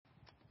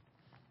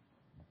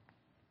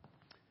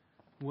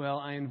Well,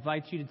 I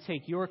invite you to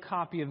take your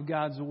copy of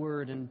God's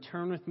Word and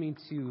turn with me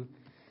to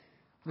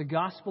the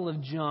Gospel of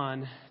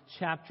John,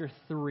 chapter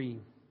 3.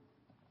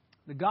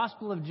 The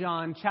Gospel of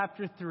John,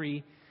 chapter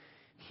 3.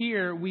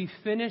 Here we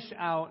finish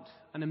out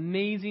an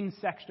amazing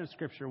section of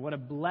Scripture. What a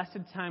blessed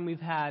time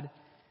we've had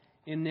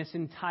in this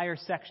entire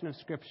section of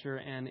Scripture,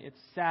 and it's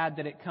sad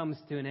that it comes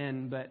to an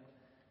end, but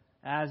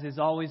as is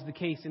always the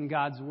case in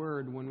God's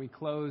Word, when we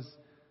close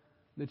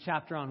the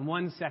chapter on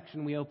one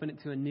section, we open it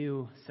to a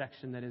new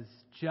section that is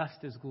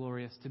just as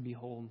glorious to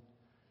behold.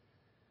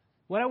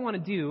 What I want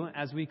to do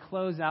as we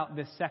close out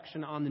this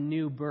section on the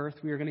new birth,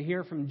 we are going to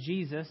hear from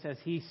Jesus as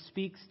he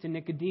speaks to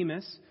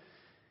Nicodemus,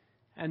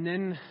 and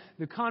then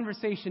the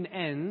conversation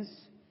ends,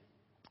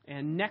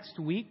 and next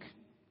week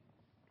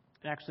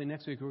we're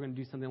going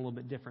to do something a little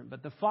bit different,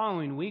 but the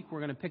following week we're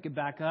going to pick it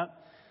back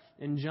up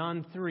in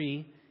John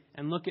 3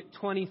 and look at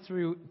 20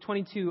 through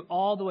 22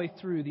 all the way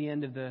through the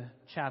end of the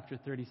chapter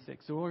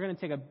 36. So we're going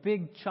to take a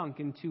big chunk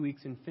in 2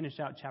 weeks and finish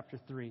out chapter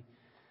 3.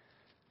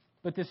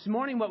 But this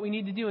morning, what we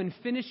need to do in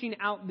finishing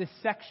out this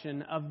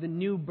section of the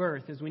new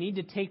birth is we need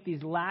to take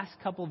these last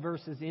couple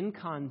verses in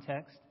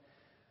context.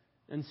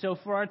 And so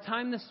for our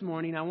time this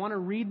morning, I want to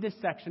read this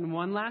section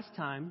one last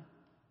time.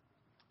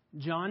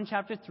 John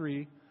chapter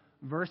 3,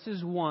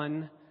 verses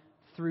 1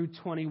 through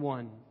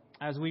 21.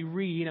 As we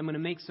read, I'm going to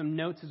make some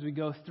notes as we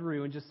go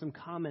through and just some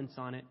comments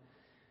on it.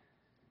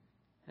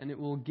 And it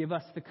will give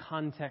us the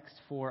context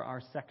for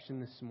our section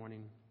this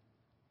morning.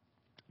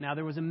 Now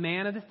there was a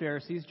man of the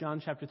Pharisees,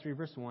 John chapter 3,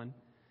 verse 1,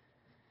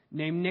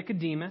 named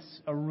Nicodemus,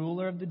 a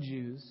ruler of the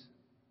Jews,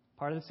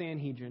 part of the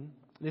Sanhedrin.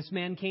 This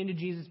man came to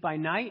Jesus by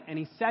night, and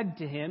he said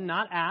to him,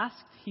 not asked,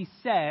 he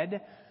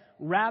said,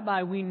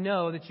 Rabbi, we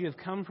know that you have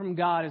come from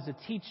God as a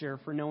teacher,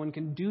 for no one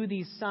can do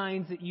these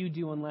signs that you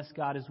do unless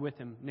God is with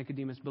him.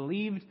 Nicodemus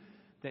believed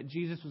that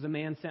Jesus was a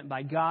man sent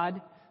by God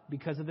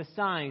because of the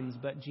signs,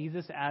 but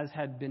Jesus, as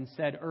had been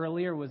said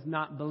earlier, was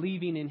not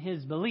believing in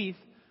his belief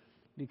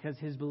because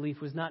his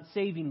belief was not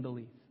saving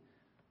belief.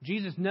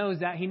 Jesus knows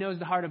that. He knows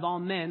the heart of all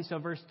men. So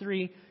verse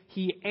 3,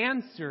 he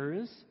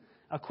answers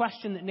a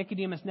question that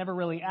Nicodemus never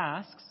really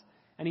asks.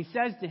 And he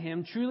says to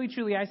him, truly,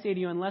 truly, I say to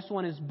you, unless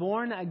one is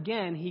born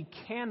again, he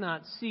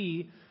cannot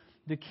see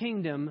the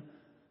kingdom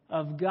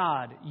of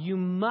God. You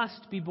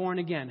must be born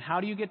again. How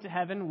do you get to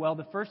heaven? Well,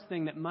 the first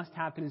thing that must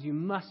happen is you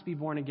must be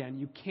born again.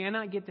 You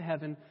cannot get to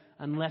heaven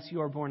unless you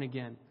are born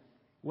again.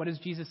 What is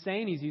Jesus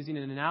saying? He's using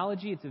an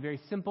analogy. It's a very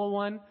simple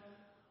one.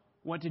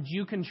 What did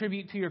you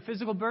contribute to your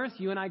physical birth?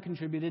 You and I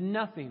contributed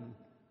nothing.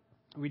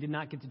 We did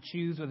not get to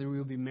choose whether we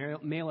would be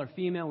male or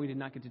female. We did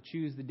not get to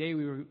choose the day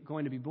we were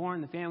going to be born,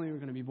 the family we were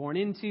going to be born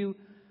into.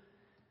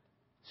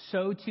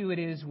 So too it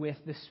is with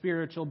the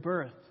spiritual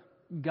birth.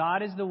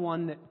 God is the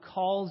one that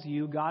calls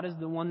you. God is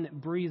the one that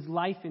breathes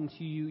life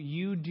into you.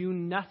 You do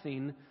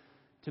nothing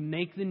to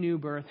make the new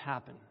birth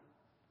happen.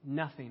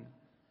 Nothing.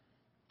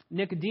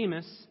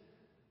 Nicodemus,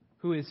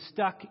 who is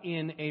stuck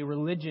in a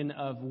religion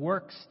of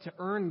works to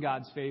earn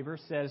God's favor,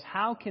 says,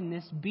 how can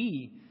this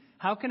be?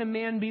 How can a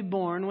man be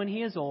born when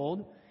he is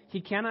old?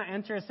 He cannot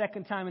enter a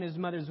second time in his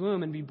mother's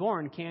womb and be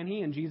born, can he?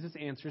 And Jesus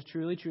answers,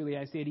 truly, truly,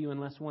 I say to you,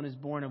 unless one is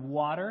born of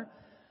water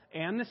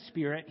and the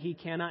Spirit, he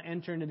cannot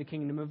enter into the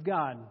kingdom of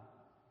God.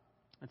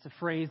 That's a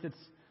phrase that's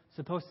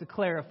supposed to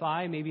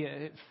clarify. Maybe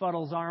it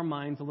fuddles our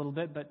minds a little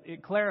bit, but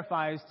it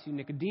clarifies to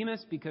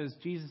Nicodemus because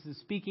Jesus is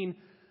speaking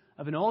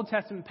of an Old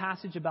Testament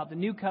passage about the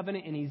new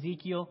covenant in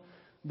Ezekiel.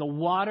 The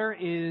water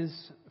is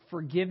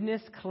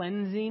forgiveness,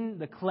 cleansing,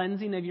 the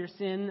cleansing of your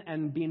sin,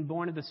 and being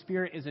born of the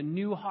Spirit is a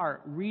new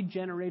heart,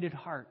 regenerated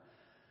heart.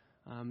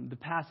 The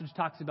passage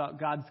talks about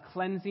God's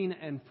cleansing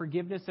and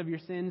forgiveness of your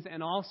sins,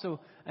 and also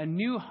a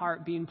new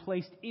heart being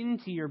placed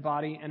into your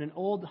body and an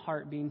old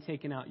heart being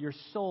taken out. Your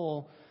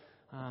soul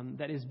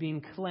that is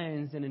being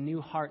cleansed and a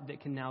new heart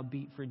that can now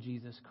beat for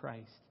Jesus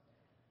Christ.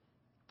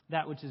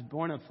 That which is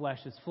born of flesh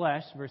is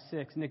flesh. Verse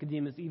 6,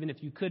 Nicodemus, even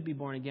if you could be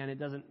born again, it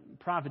doesn't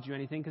profit you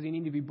anything because you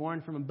need to be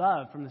born from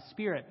above, from the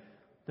Spirit.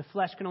 The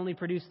flesh can only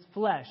produce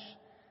flesh.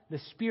 The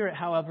Spirit,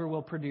 however,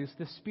 will produce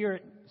the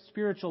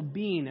spiritual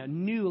being, a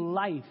new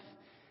life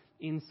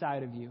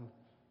inside of you.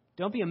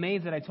 Don't be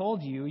amazed that I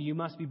told you, you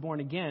must be born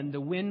again.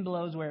 The wind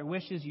blows where it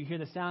wishes. You hear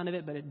the sound of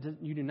it, but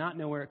you do not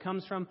know where it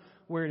comes from,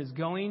 where it is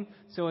going.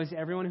 So is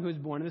everyone who is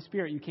born of the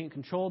Spirit. You can't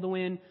control the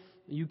wind.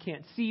 You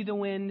can't see the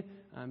wind.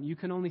 You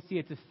can only see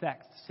its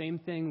effects. Same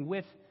thing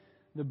with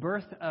the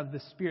birth of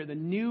the Spirit, the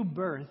new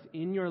birth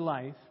in your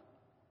life.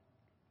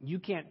 You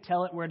can't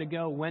tell it where to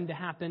go, when to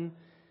happen.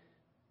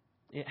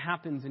 It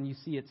happens and you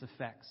see its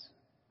effects.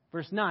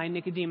 Verse 9,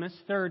 Nicodemus,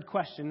 third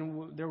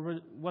question. There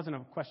wasn't a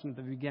question at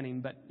the beginning,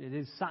 but it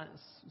is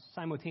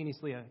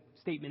simultaneously a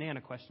statement and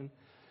a question.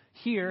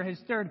 Here, his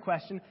third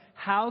question,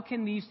 how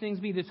can these things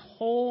be? This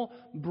whole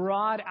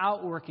broad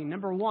outworking.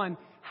 Number one,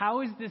 how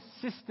is this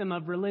system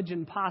of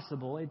religion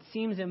possible? It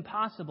seems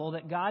impossible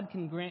that God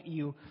can grant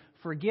you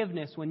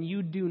forgiveness when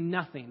you do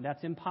nothing.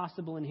 That's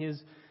impossible in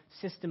his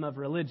system of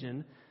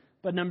religion.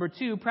 But number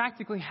two,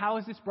 practically, how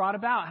is this brought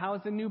about? How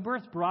is the new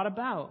birth brought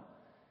about?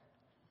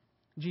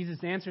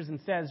 Jesus answers and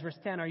says, verse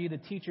 10, "Are you the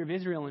teacher of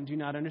Israel and do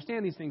not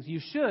understand these things?" You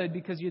should,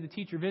 because you're the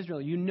teacher of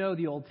Israel. You know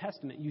the Old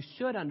Testament. You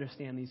should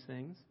understand these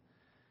things.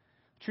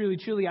 "Truly,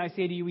 truly, I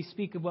say to you, we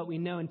speak of what we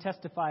know and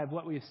testify of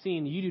what we have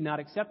seen. You do not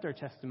accept our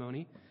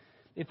testimony.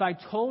 If I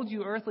told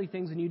you earthly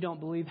things and you don't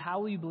believe, how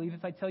will you believe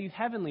if I tell you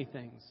heavenly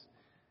things?"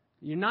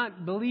 You're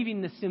not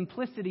believing the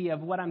simplicity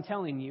of what I'm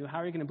telling you. How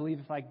are you going to believe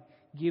if I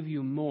give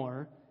you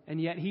more?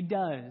 And yet he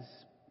does.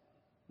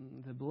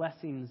 The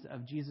blessings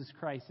of Jesus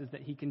Christ is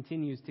that he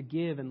continues to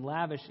give and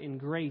lavish in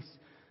grace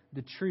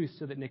the truth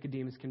so that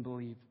Nicodemus can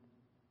believe.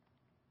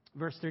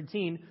 Verse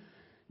 13,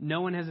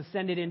 "No one has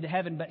ascended into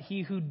heaven but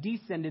he who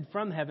descended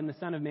from heaven, the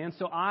Son of Man."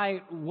 So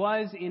I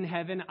was in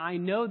heaven. I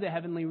know the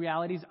heavenly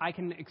realities. I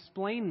can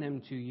explain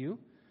them to you.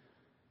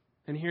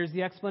 And here's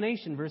the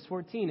explanation. Verse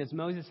 14, "As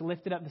Moses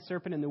lifted up the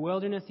serpent in the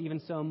wilderness, even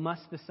so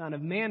must the Son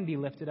of Man be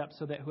lifted up,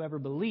 so that whoever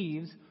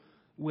believes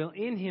will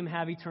in him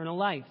have eternal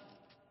life.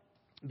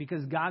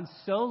 Because God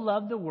so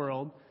loved the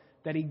world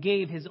that he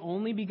gave his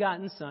only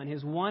begotten Son,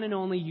 his one and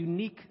only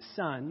unique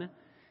Son,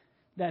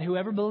 that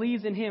whoever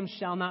believes in him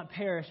shall not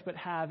perish but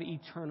have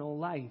eternal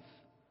life."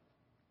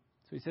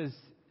 So he says,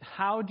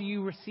 how do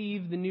you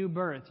receive the new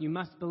birth? You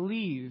must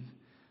believe.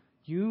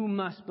 You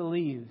must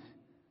believe.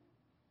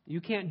 You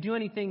can't do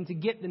anything to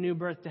get the new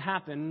birth to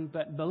happen,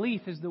 but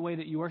belief is the way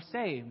that you are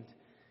saved.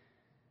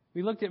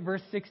 We looked at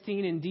verse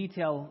 16 in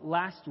detail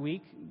last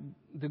week.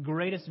 The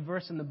greatest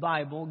verse in the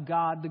Bible,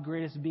 God, the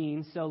greatest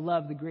being, so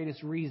loved, the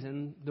greatest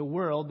reason, the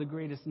world, the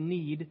greatest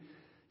need.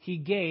 He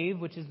gave,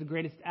 which is the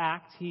greatest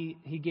act. He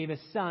gave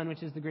his Son,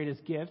 which is the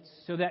greatest gift,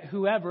 so that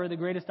whoever, the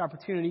greatest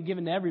opportunity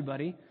given to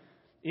everybody.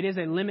 It is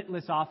a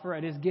limitless offer.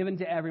 It is given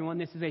to everyone.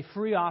 This is a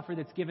free offer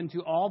that's given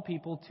to all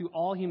people, to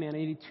all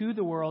humanity, to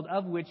the world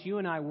of which you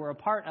and I were a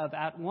part of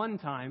at one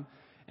time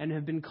and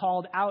have been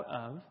called out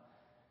of.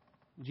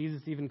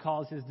 Jesus even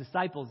calls his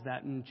disciples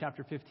that in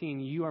chapter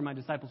 15. "You are my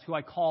disciples who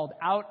I called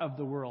out of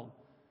the world.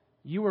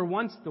 You were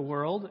once the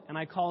world, and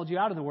I called you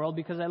out of the world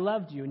because I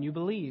loved you and you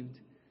believed."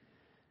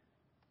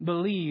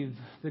 Believe,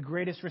 the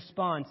greatest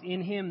response.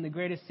 In him, the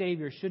greatest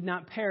Savior. Should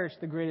not perish,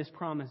 the greatest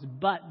promise.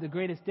 But the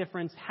greatest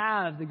difference,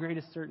 have the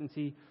greatest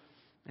certainty.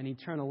 And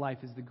eternal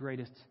life is the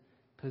greatest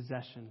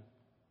possession.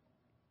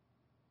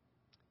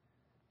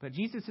 But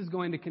Jesus is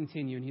going to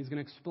continue, and he's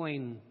going to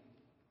explain.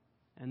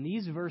 And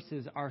these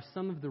verses are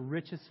some of the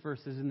richest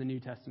verses in the New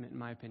Testament, in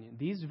my opinion.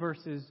 These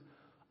verses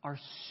are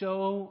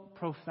so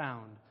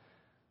profound.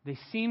 They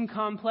seem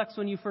complex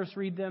when you first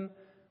read them.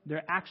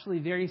 They're actually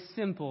very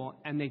simple,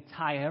 and they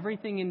tie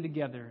everything in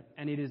together,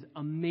 and it is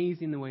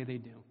amazing the way they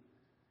do.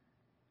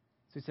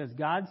 So it says,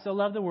 "God so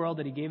loved the world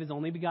that he gave his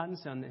only begotten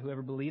Son, that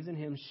whoever believes in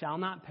him shall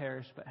not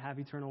perish but have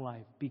eternal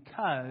life."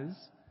 Because,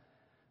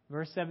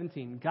 verse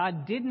 17,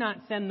 "God did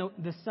not send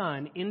the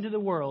Son into the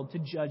world to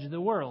judge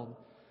the world,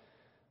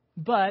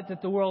 but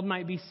that the world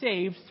might be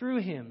saved through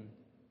him.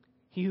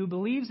 He who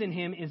believes in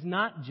him is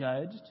not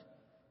judged.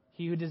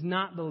 He who does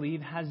not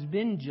believe has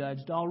been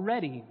judged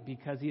already,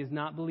 because he has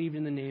not believed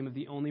in the name of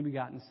the only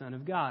begotten Son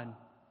of God.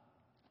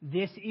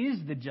 This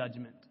is the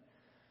judgment,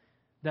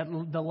 that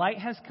the light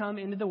has come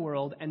into the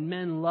world, and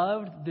men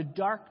loved the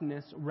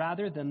darkness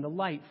rather than the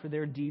light, for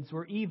their deeds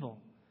were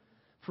evil.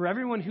 For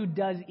everyone who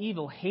does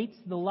evil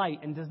hates the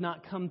light and does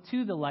not come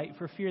to the light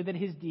for fear that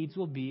his deeds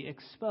will be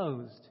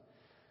exposed.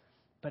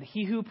 But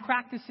he who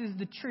practices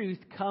the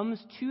truth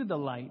comes to the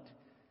light,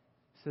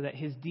 so that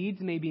his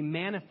deeds may be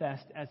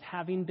manifest as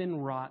having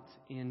been wrought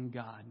in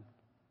God."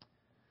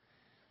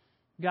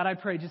 God, I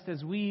pray just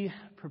as we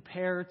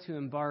prepare to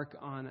embark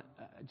on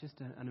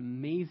an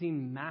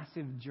amazing,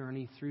 massive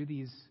journey through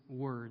these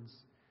words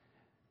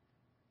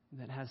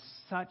that has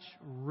such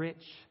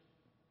rich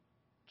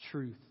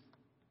truth.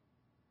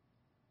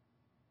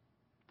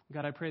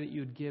 God, I pray that you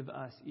would give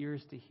us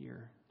ears to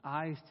hear,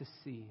 eyes to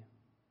see,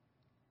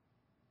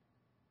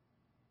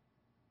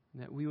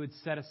 that we would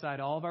set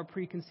aside all of our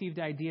preconceived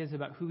ideas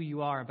about who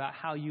you are, about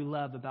how you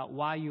love, about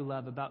why you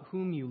love, about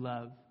whom you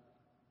love.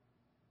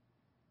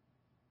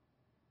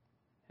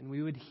 And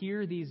we would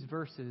hear these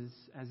verses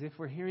as if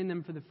we're hearing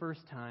them for the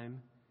first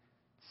time,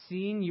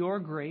 seeing your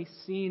grace,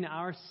 seeing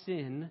our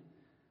sin,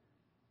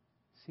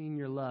 seeing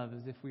your love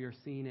as if we are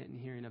seeing it and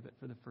hearing of it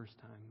for the first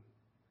time.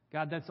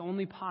 God, that's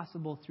only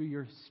possible through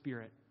your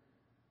Spirit.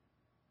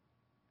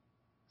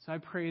 So I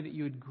pray that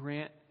you would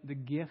grant the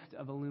gift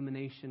of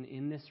illumination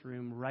in this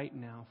room right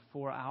now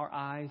for our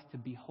eyes to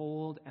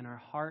behold and our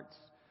hearts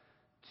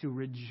to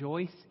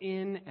rejoice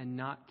in and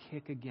not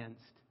kick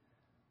against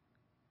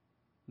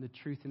the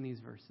truth in these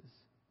verses.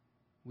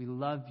 We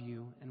love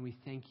you, and we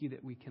thank you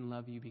that we can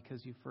love you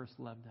because you first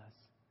loved us.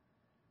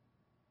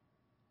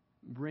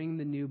 Bring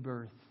the new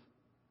birth,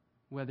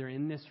 whether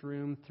in this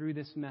room, through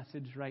this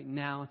message right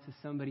now to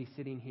somebody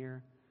sitting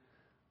here,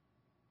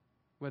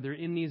 whether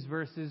in these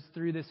verses,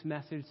 through this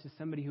message to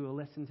somebody who will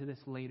listen to this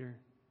later,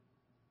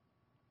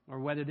 or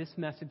whether this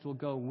message will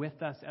go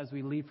with us as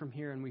we leave from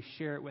here and we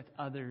share it with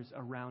others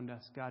around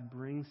us. God,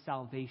 bring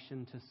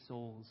salvation to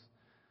souls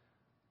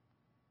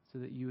so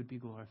that you would be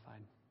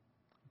glorified.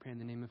 I pray in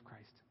the name of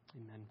Christ.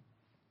 Amen.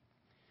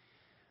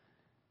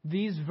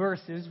 These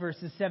verses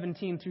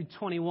 17 through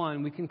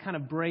 21, we can kind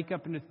of break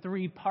up into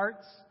three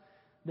parts.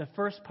 The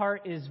first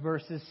part is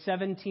verses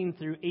 17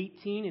 through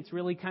 18. It's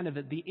really kind of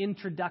the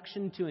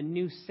introduction to a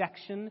new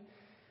section.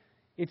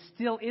 It's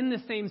still in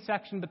the same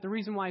section, but the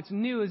reason why it's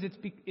new is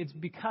it's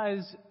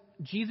because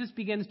Jesus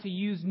begins to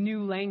use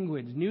new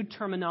language, new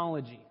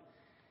terminology.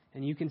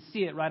 And you can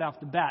see it right off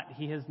the bat.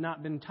 He has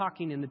not been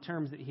talking in the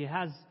terms that he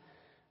has,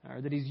 or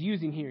that he's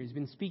using here. He's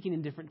been speaking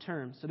in different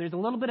terms. So there's a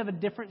little bit of a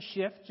different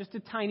shift, just a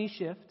tiny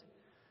shift.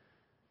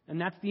 And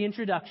that's the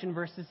introduction,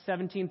 verses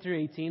 17 through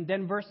 18.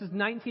 Then verses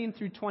 19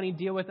 through 20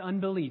 deal with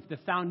unbelief, the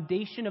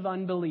foundation of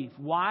unbelief.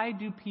 Why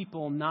do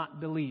people not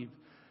believe?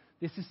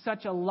 This is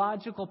such a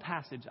logical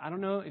passage. I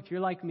don't know if you're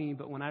like me,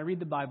 but when I read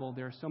the Bible,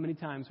 there are so many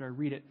times where I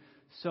read it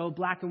so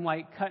black and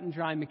white, cut and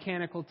dry,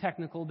 mechanical,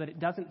 technical, that it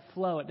doesn't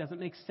flow. It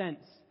doesn't make sense.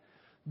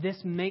 This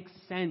makes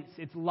sense.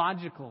 It's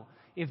logical.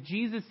 If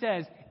Jesus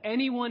says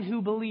anyone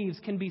who believes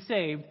can be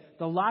saved,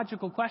 the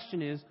logical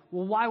question is,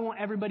 well, why won't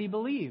everybody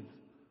believe?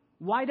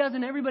 Why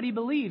doesn't everybody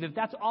believe if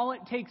that's all it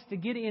takes to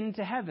get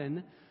into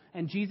heaven?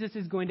 And Jesus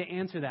is going to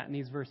answer that in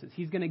these verses.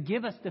 He's going to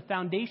give us the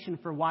foundation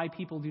for why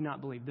people do not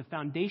believe. The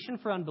foundation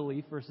for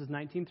unbelief, verses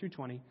 19 through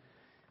 20.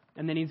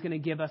 And then he's going to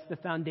give us the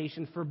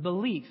foundation for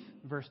belief,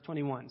 verse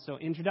 21. So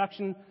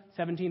introduction,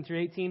 17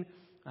 through 18.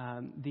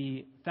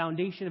 The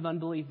foundation of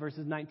unbelief,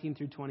 verses 19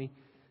 through 20.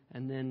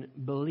 And then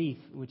belief,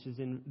 which is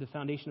in the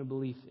foundation of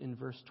belief in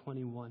verse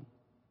 21.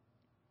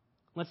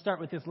 Let's start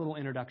with this little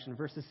introduction,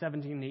 verses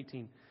 17 and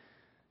 18.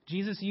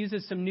 Jesus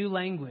uses some new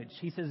language.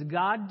 He says,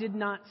 God did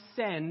not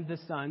send the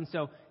Son.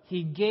 So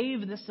he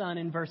gave the Son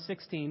in verse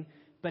 16,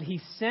 but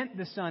he sent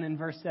the Son in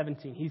verse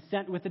 17. He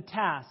sent with a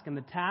task, and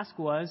the task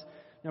was,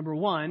 number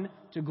one,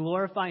 to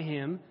glorify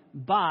him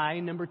by,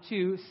 number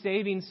two,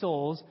 saving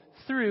souls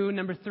through,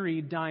 number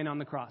three, dying on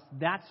the cross.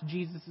 That's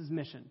Jesus'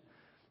 mission.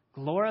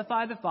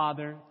 Glorify the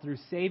Father through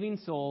saving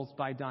souls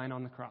by dying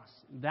on the cross.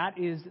 That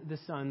is the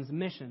Son's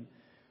mission.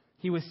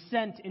 He was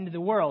sent into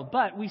the world.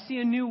 But we see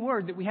a new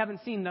word that we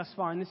haven't seen thus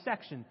far in this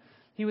section.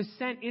 He was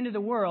sent into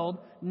the world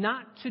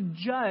not to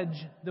judge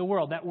the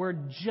world. That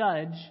word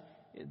judge,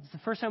 it's the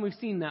first time we've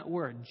seen that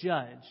word,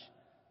 judge.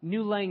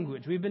 New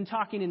language. We've been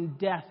talking in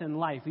death and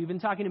life. We've been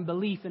talking in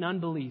belief and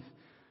unbelief.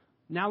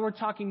 Now we're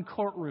talking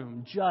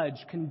courtroom,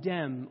 judge,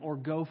 condemn, or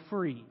go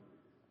free.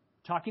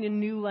 Talking in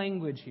new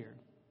language here.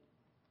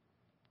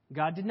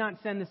 God did not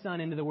send the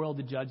Son into the world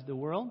to judge the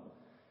world.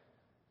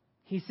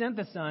 He sent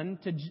the Son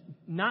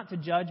not to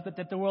judge, but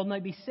that the world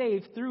might be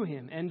saved through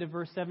him. End of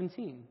verse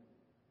 17.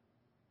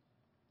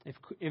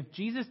 If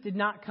Jesus did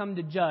not come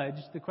to judge,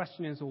 the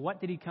question is, well,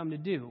 what did he come to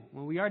do?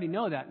 Well, we already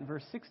know that in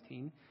verse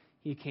 16.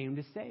 He came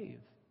to save.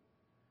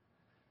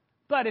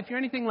 But if you're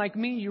anything like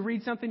me, you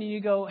read something and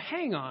you go,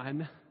 hang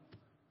on.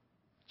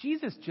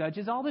 Jesus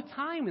judges all the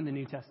time in the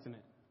New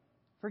Testament.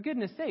 For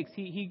goodness sakes,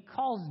 he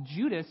calls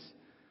Judas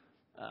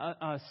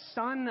a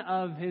son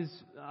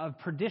of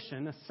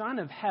perdition, a son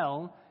of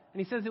hell. And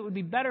he says it would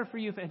be better for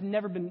you if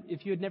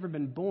you had never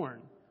been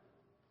born.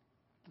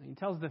 He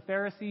tells the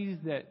Pharisees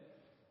that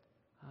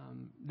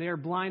they are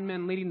blind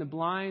men leading the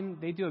blind.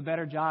 They do a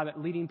better job at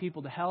leading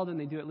people to hell than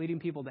they do at leading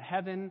people to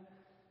heaven.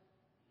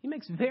 He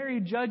makes very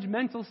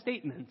judgmental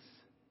statements.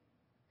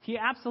 He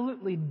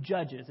absolutely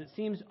judges. It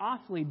seems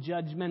awfully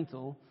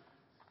judgmental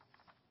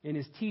in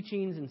his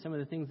teachings and some of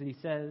the things that he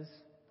says.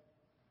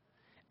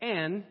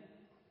 And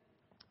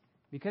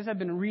because I've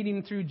been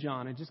reading through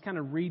John, I just kind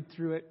of read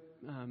through it.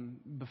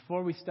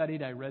 Before we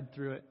studied, I read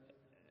through it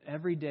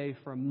every day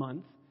for a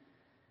month.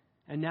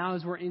 And now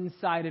as we're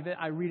inside of it,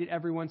 I read it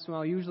every once in a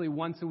while. Usually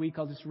once a week,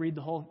 I'll just read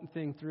the whole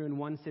thing through in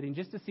one sitting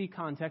just to see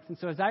context. And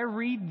so as I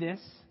read this,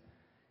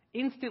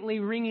 instantly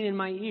ringing in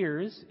my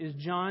ears is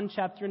John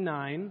chapter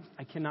 9.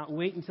 I cannot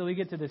wait until we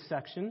get to this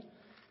section.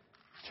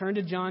 Turn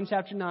to John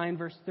chapter 9,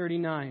 verse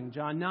 39.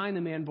 John 9,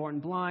 the man born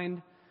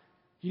blind.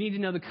 You need to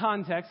know the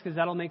context because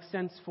that'll make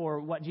sense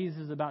for what Jesus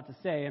is about to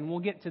say. And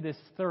we'll get to this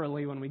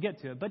thoroughly when we get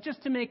to it. But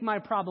just to make my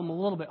problem a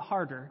little bit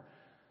harder,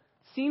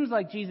 seems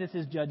like Jesus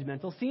is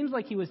judgmental. Seems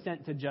like he was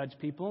sent to judge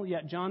people.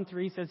 Yet John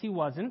 3 says he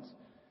wasn't.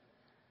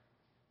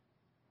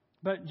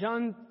 But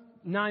John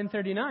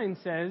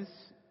 9:39 says,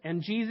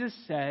 and Jesus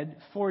said,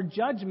 for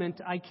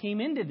judgment I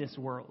came into this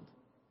world.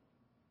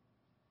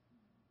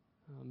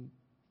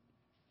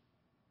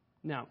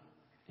 Now,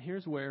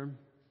 here's where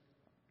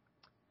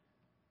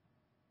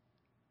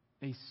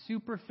a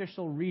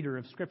superficial reader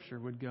of Scripture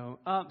would go,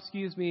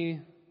 excuse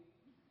me,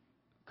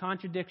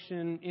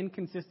 contradiction,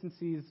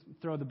 inconsistencies,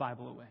 throw the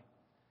Bible away.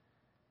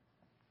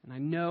 And I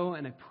know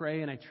and I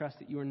pray and I trust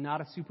that you are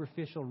not a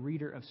superficial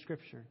reader of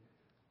Scripture.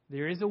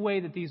 There is a way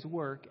that these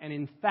work, and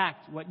in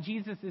fact, what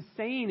Jesus is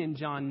saying in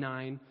John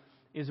 9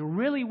 is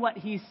really what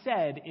he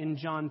said in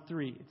John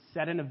 3. It's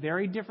said in a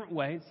very different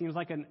way. It seems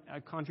like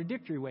a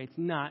contradictory way. It's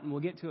not, and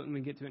we'll get to it when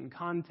we get to it in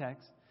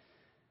context.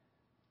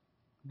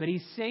 But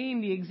he's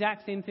saying the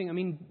exact same thing. I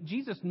mean,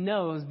 Jesus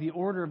knows the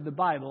order of the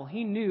Bible.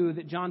 He knew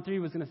that John 3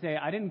 was going to say,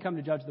 I didn't come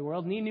to judge the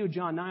world. And he knew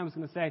John 9 was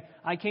going to say,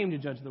 I came to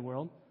judge the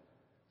world.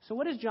 So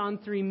what does John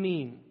 3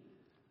 mean?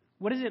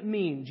 What does it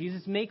mean?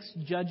 Jesus makes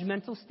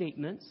judgmental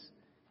statements.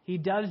 He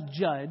does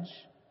judge.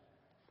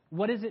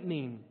 What does it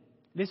mean?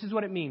 This is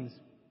what it means.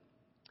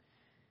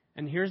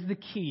 And here's the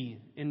key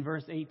in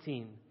verse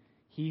 18.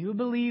 He who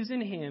believes in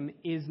him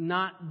is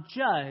not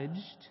judged,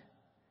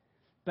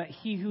 but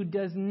he who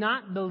does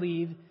not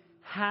believe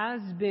has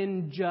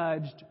been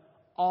judged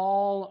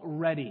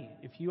already.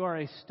 If you are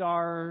a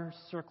star,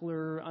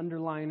 circler,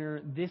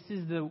 underliner, this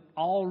is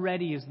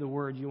already is the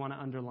word you want to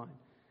underline.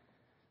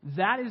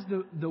 That is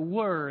the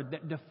word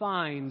that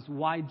defines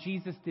why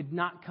Jesus did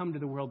not come to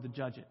the world to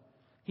judge it.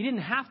 He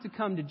didn't have to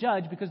come to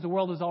judge because the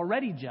world was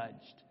already judged.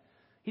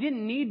 He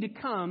didn't need to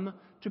come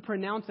to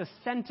pronounce a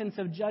sentence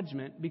of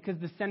judgment because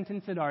the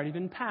sentence had already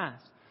been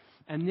passed.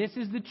 And this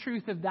is the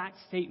truth of that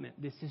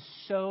statement. This is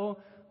so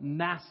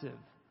massive.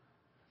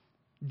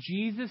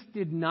 Jesus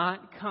did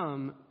not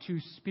come to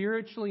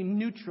spiritually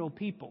neutral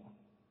people.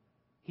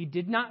 He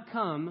did not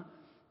come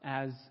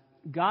as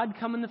God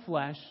come in the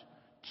flesh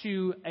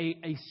to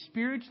a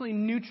spiritually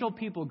neutral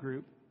people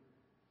group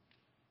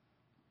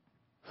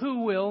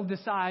who will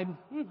decide,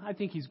 I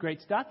think he's great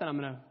stuff and I'm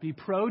going to be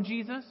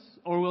pro-Jesus,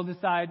 or will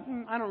decide,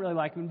 I don't really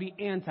like him and be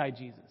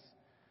anti-Jesus.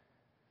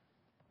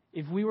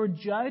 If we were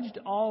judged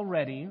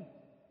already,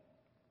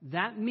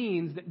 that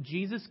means that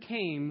Jesus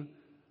came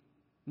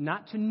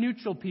not to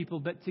neutral people,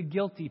 but to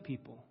guilty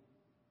people.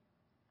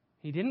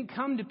 He didn't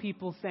come to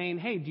people saying,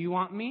 hey, do you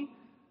want me?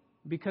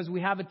 Because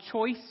we have a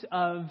choice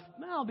of,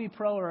 I'll be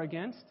pro or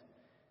against.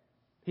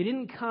 He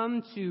didn't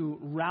come to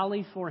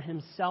rally for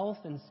himself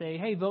and say,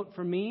 hey, vote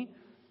for me.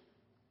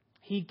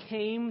 He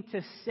came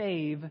to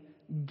save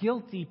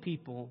guilty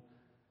people,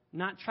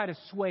 not try to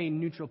sway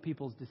neutral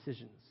people's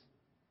decisions.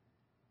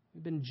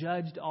 We've been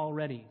judged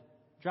already.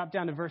 Drop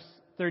down to verse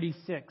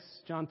 36,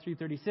 John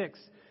 3:36.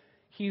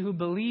 He who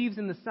believes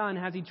in the Son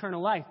has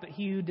eternal life, but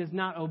he who does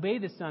not obey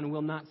the Son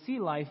will not see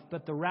life,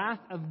 but the wrath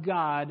of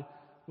God,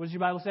 what does your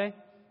Bible say?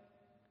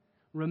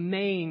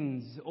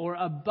 Remains or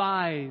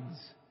abides.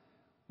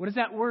 What does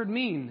that word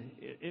mean?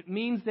 It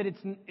means that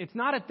it's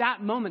not at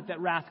that moment that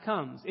wrath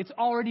comes. It's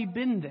already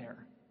been there.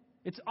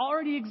 It's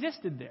already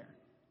existed there.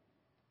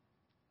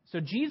 So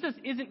Jesus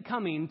isn't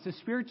coming to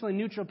spiritually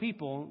neutral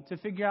people to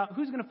figure out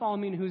who's going to follow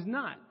me and who's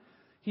not.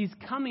 He's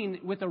coming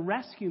with a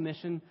rescue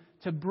mission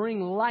to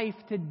bring life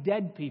to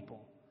dead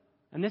people.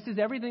 And this is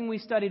everything we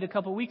studied a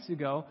couple weeks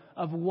ago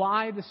of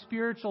why the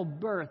spiritual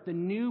birth, the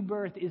new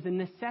birth, is a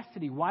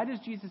necessity. Why does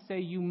Jesus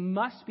say you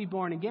must be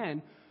born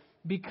again?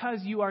 Because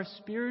you are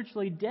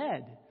spiritually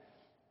dead.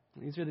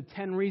 These are the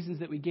 10 reasons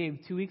that we gave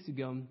 2 weeks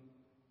ago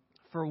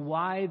for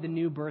why the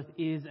new birth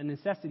is a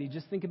necessity.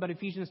 Just think about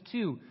Ephesians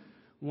 2,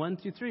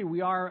 1-3.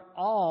 We are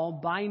all,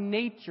 by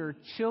nature,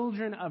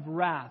 children of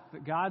wrath.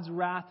 But God's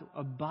wrath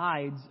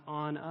abides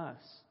on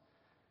us.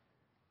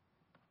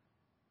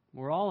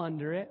 We're all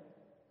under it.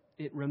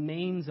 It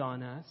remains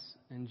on us.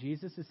 And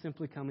Jesus is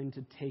simply coming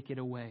to take it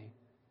away.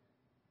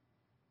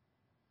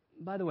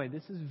 By the way,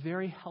 this is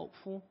very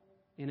helpful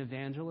in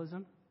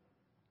evangelism.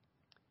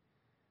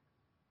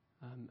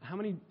 How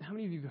many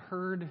of you have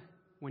heard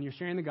when you're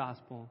sharing the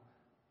gospel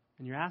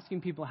and you're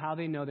asking people how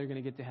they know they're going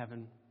to get to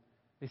heaven,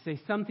 they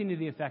say something to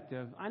the effect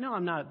of, I know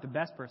I'm not the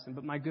best person,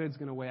 but my good's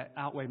going to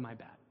outweigh my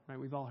bad. Right?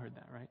 We've all heard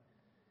that, right?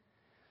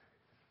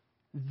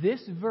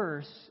 This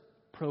verse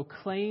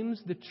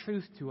proclaims the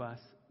truth to us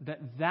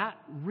that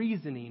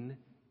reasoning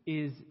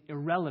is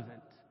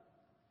irrelevant.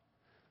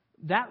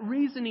 That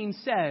reasoning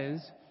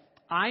says,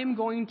 I am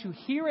going to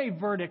hear a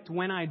verdict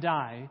when I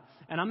die,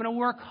 and I'm going to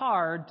work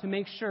hard to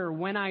make sure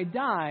when I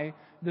die,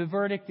 the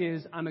verdict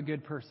is I'm a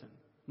good person.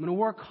 I'm going to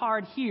work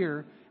hard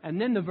here,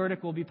 and then the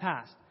verdict will be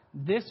passed.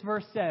 This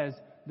verse says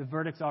the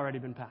verdict's already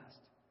been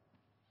passed.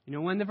 You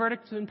know when the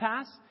verdict's been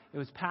passed? It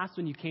was passed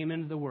when you came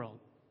into the world.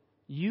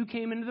 You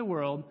came into the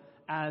world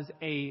as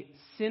a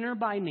sinner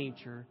by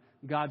nature.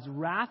 God's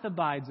wrath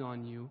abides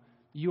on you.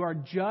 You are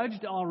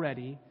judged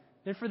already.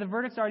 Therefore, the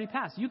verdict's already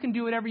passed. You can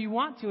do whatever you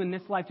want to in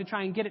this life to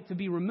try and get it to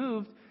be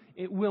removed.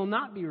 It will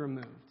not be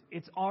removed.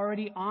 It's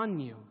already on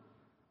you.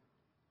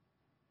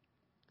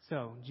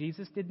 So,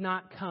 Jesus did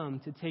not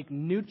come to take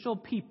neutral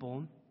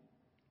people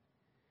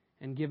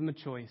and give them a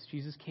choice.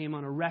 Jesus came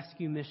on a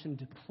rescue mission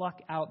to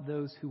pluck out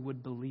those who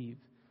would believe.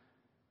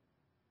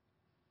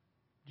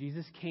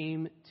 Jesus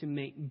came to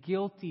make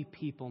guilty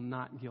people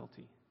not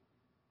guilty.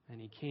 And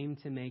he came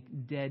to make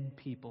dead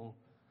people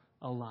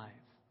alive.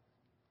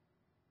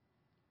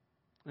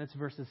 That's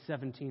verses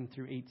 17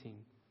 through 18.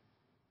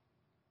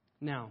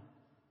 Now,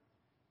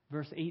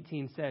 verse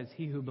 18 says,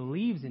 he who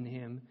believes in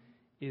him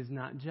is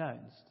not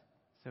judged.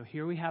 So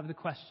here we have the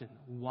question,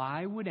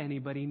 why would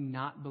anybody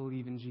not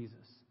believe in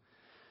Jesus?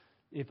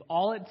 If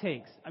all it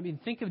takes,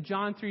 think of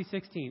John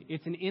 3:16.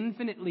 It's an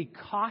infinitely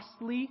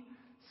costly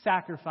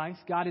sacrifice.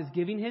 God is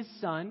giving his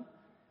Son.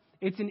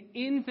 It's an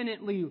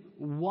infinitely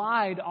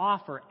wide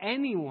offer.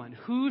 Anyone,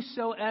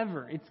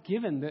 whosoever, it's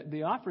given.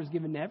 The offer is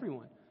given to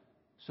everyone.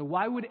 So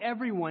why would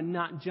everyone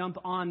not jump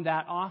on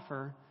that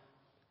offer,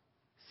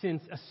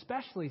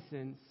 especially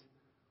since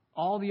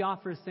all the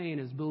offer is saying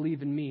is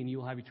believe in me and you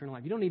will have eternal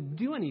life. You don't need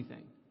to do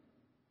anything.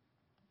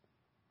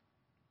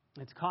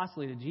 It's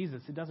costly to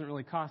Jesus. It doesn't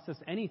really cost us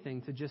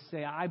anything to just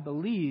say, I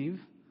believe.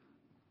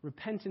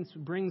 Repentance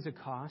brings a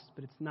cost,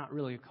 but it's not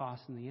really a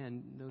cost in the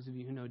end. Those of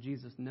you who know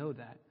Jesus know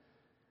that.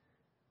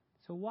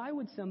 So why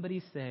would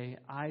somebody say,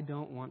 I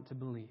don't want to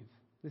believe?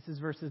 This is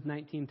verses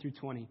 19 through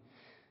 20.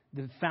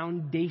 The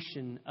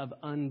foundation of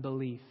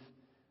unbelief.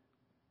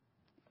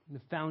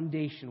 The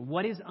foundation.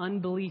 What is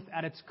unbelief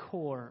at its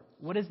core?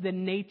 What is the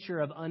nature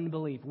of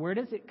unbelief? Where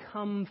does it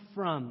come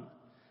from?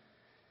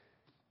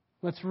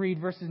 Let's read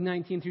verses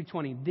 19 through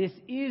 20. This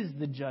is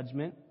the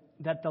judgment,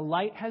 that the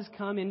light has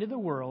come into the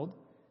world.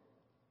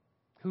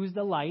 Who's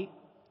the light?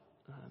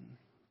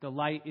 The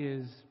light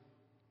is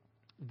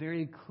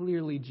very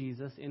clearly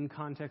Jesus. In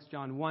context,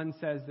 John 1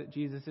 says that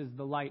Jesus is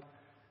the light.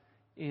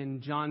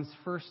 In John's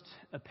first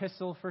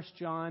epistle, 1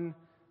 John,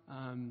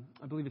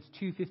 I believe it's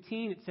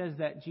 2:15, it says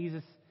that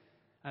Jesus,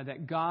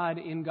 that God,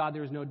 in God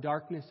there is no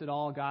darkness at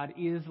all. God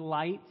is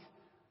light.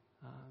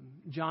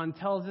 John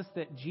tells us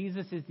that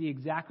Jesus is the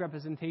exact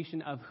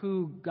representation of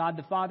who God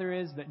the Father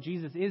is, that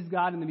Jesus is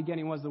God. In the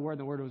beginning was the Word,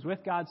 the Word was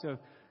with God. So if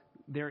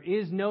there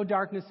is no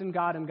darkness in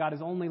God and God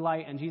is only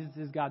light and Jesus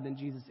is God, then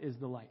Jesus is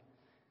the light.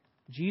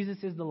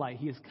 Jesus is the light.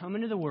 He has come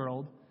into the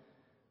world,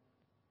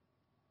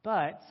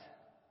 but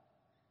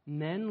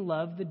men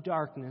love the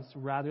darkness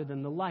rather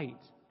than the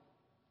light,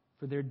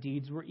 for their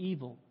deeds were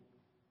evil.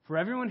 For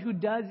everyone who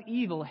does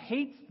evil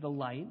hates the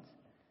light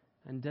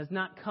and does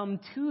not come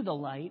to the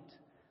light,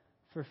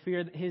 for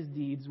fear that his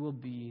deeds will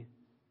be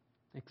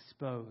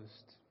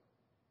exposed.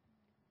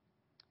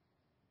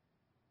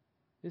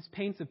 This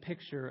paints a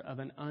picture of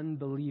an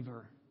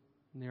unbeliever.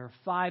 And there are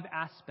 5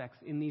 aspects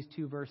in these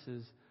 2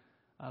 verses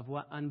of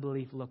what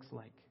unbelief looks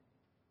like.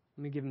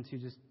 Let me give them to you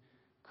just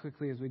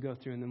quickly as we go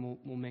through, and then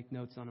we'll make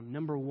notes on them.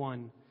 Number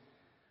 1,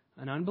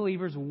 an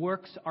unbeliever's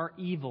works are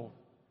evil.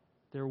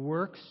 Their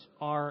works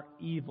are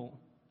evil.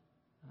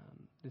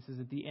 This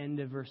is at the end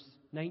of verse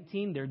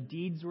 19. Their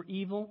deeds were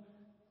evil.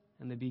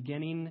 And the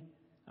beginning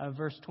of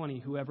verse 20,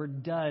 whoever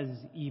does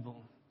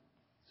evil.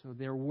 So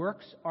their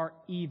works are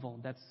evil.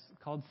 That's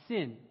called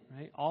sin,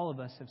 right? All of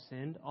us have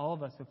sinned. All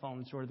of us have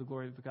fallen short of the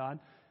glory of God.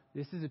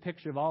 This is a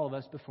picture of all of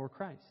us before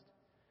Christ.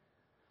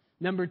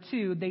 Number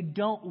 2, they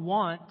don't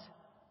want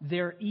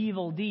their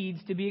evil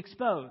deeds to be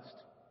exposed.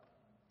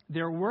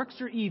 Their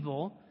works are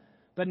evil,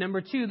 but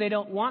number 2, they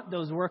don't want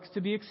those works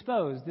to be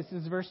exposed. This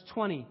is verse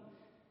 20.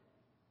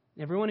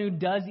 Everyone who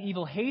does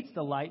evil hates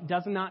the light,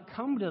 does not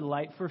come to the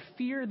light for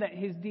fear that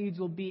his deeds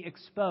will be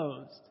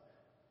exposed.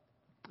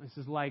 This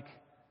is like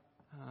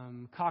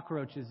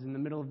cockroaches in the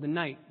middle of the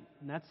night.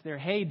 And that's their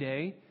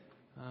heyday.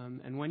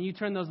 And when you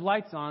turn those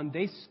lights on,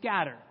 they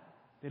scatter.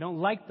 They don't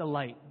like the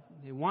light.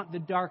 They want the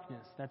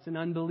darkness. That's an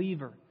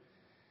unbeliever.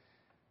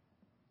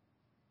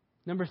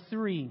 Number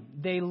 3,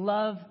 they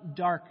love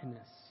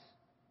darkness.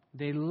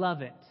 They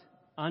love it.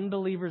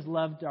 Unbelievers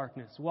love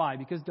darkness. Why?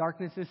 Because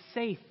darkness is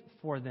safe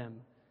for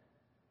them.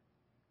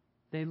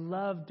 They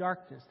love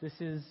darkness. This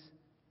is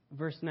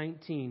verse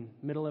 19,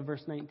 middle of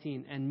verse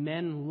 19. And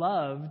men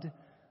loved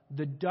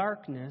the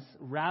darkness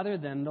rather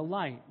than the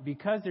light,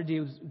 because their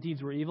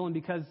deeds were evil and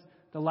because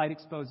the light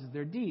exposes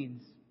their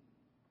deeds.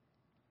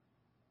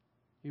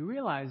 You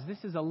realize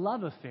this is a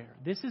love affair.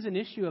 This is an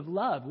issue of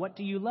love. What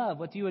do you love?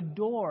 What do you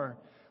adore?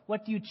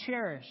 What do you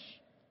cherish?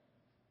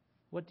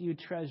 What do you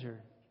treasure?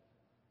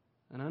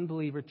 An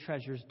unbeliever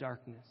treasures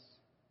darkness.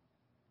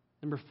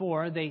 Number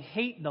 4, they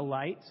hate the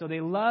light. So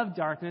they love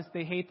darkness,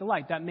 they hate the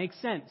light. That makes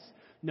sense.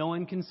 No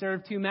one can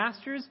serve 2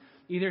 masters.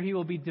 Either he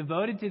will be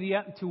devoted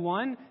to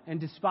one and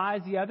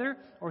despise the other,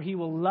 or he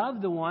will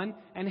love the one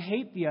and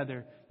hate the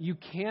other. You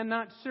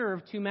cannot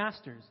serve 2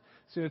 masters.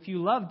 So if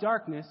you love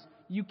darkness,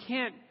 you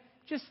can't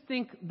just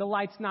think the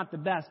light's not the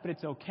best, but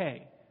it's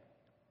okay.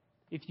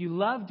 If you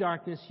love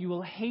darkness, you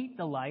will hate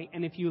the light.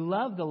 And if you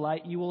love the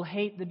light, you will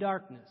hate the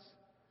darkness.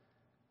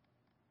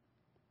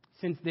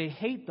 Since they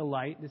hate the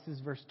light, this is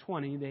verse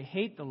 20, they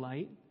hate the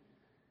light.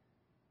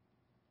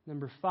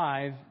 Number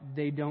 5,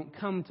 they don't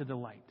come to the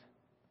light.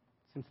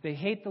 Since they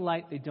hate the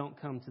light, they don't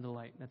come to the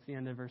light. That's the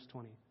end of verse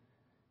 20.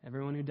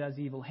 Everyone who does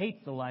evil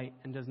hates the light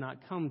and does not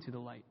come to the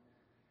light.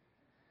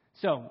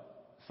 So,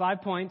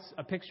 5 points,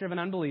 a picture of an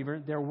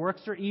unbeliever. Their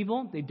works are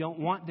evil. They don't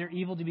want their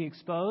evil to be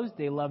exposed.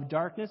 They love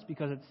darkness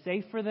because it's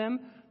safe for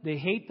them. They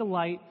hate the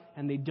light,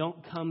 and they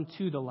don't come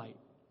to the light.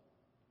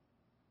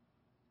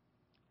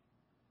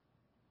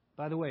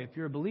 By the way, if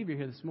you're a believer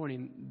here this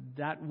morning,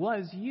 that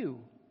was you.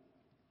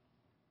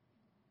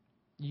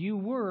 You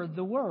were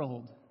the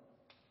world.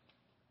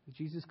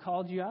 Jesus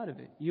called you out of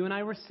it. You and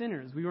I were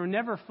sinners. We were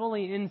never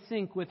fully in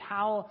sync with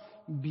how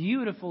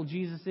beautiful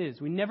Jesus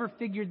is. We never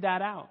figured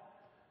that out.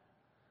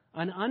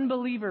 An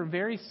unbeliever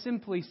very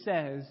simply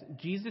says,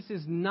 Jesus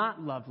is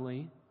not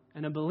lovely.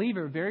 And a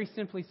believer very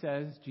simply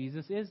says,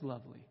 Jesus is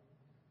lovely.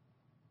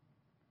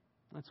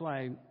 That's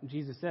why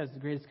Jesus says the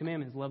greatest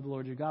commandment is love the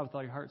Lord your God with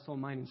all your heart, soul,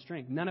 mind, and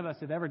strength. None of us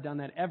have ever done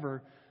that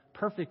ever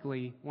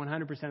perfectly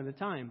 100% of the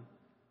time.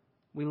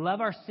 We love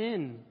our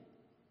sin.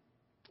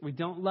 We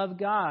don't love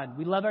God.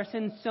 We love our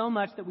sin so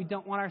much that we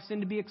don't want our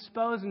sin to be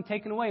exposed and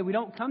taken away. We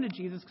don't come to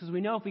Jesus because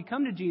we know if we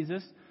come to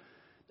Jesus,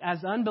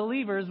 As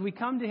unbelievers, we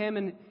come to Him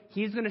and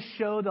He's going to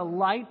show the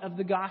light of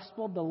the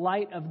gospel, the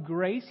light of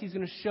grace. He's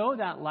going to show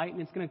that light,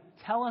 and it's going to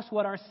tell us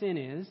what our sin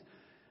is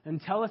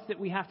and tell us that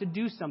we have to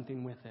do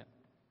something with it.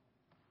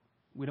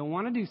 We don't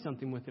want to do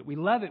something with it. We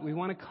love it. We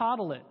want to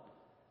coddle it.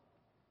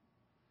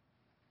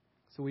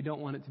 So we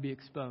don't want it to be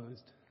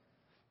exposed.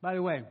 By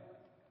the way,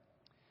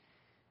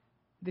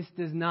 this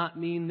does not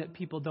mean that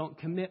people don't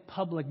commit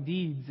public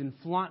deeds and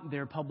flaunt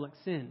their public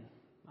sin.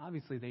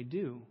 Obviously they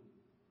do.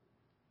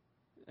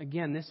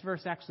 Again, this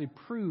verse actually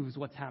proves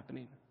what's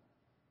happening.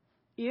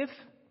 If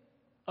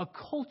a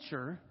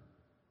culture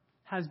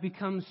has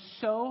become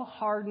so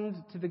hardened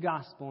to the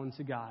gospel and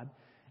to God,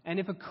 and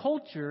if a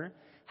culture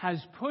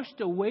has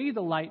pushed away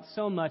the light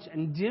so much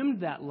and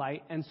dimmed that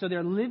light, and so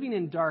they're living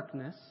in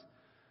darkness,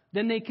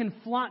 then they can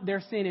flaunt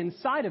their sin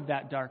inside of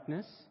that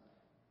darkness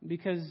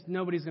because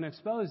nobody's going to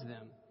expose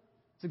them.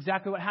 It's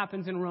exactly what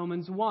happens in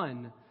Romans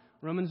 1.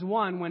 Romans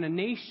 1, when a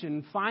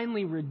nation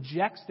finally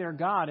rejects their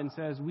God and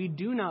says, we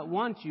do not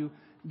want you,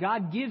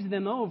 God gives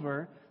them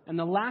over, and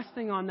the last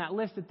thing on that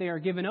list that they are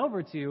given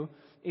over to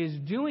is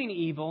doing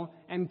evil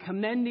and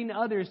commending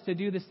others to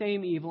do the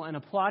same evil and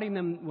applauding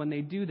them when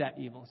they do that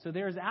evil. So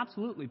there is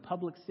absolutely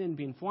public sin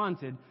being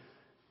flaunted,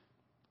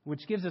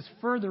 which gives us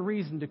further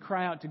reason to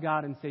cry out to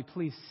God and say,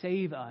 please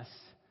save us.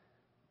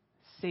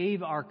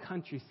 Save our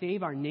country,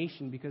 save our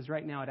nation, because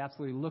right now it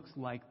absolutely looks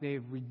like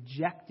they've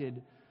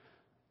rejected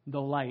the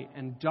light,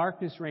 and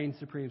darkness reigns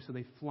supreme, so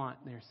they flaunt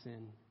their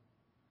sin.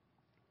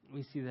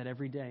 We see that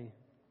every day.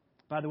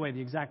 By the way,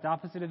 the exact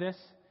opposite of this,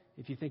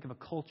 if you think of a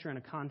culture and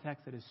a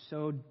context that is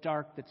so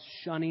dark that's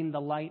shunning the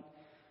light,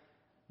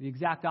 the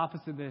exact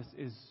opposite of this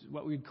is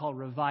what we'd call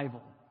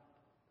revival.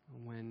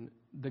 When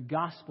the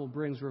gospel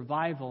brings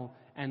revival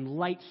and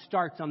light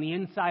starts on the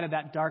inside of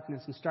that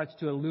darkness and starts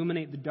to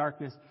illuminate the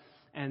darkness,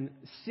 and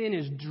sin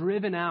is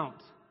driven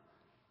out.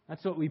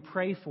 That's what we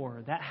pray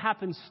for. That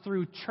happens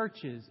through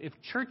churches. If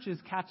churches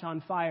catch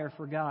on fire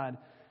for God,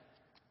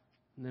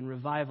 then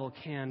revival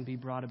can be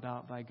brought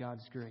about by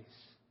God's grace.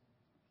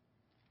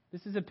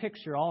 This is a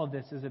picture, all of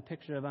this is a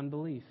picture of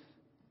unbelief.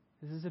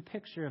 This is a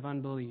picture of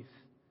unbelief.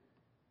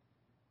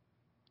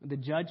 The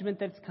judgment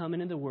that's come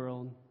into the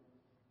world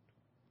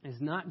is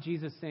not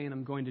Jesus saying,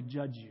 I'm going to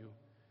judge you.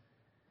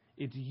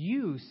 It's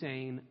you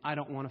saying, I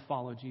don't want to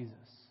follow Jesus.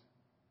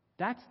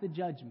 That's the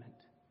judgment.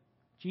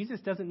 Jesus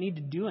doesn't need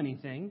to do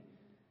anything.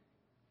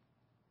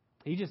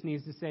 He just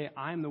needs to say,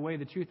 I am the way,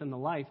 the truth, and the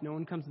life. No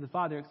one comes to the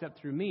Father except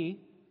through me.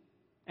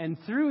 And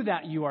through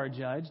that you are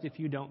judged if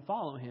you don't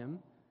follow Him.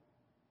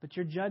 But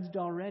you're judged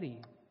already.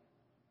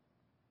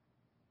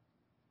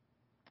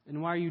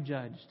 And why are you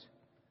judged?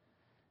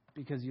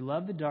 Because you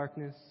love the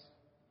darkness,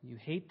 you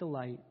hate the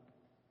light,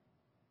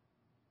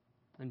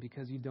 and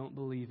because you don't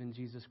believe in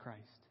Jesus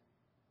Christ.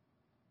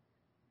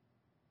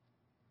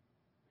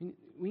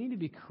 We need to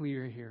be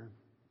clear here.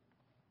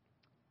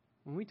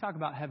 When we talk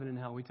about heaven and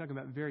hell, we talk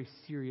about very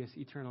serious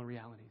eternal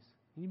realities.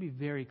 We need to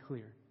be very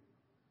clear.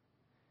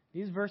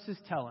 These verses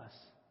tell us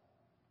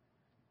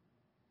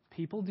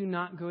people do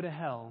not go to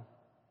hell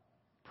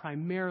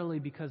primarily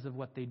because of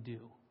what they do.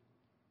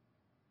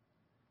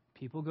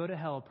 People go to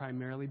hell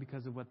primarily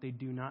because of what they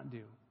do not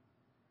do.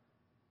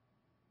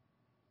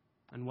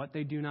 And what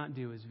they do not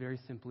do is very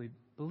simply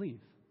believe.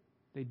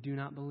 They do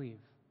not believe.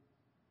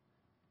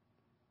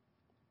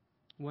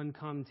 One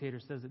commentator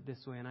says it this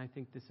way, and I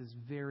think this is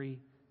very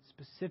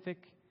specific,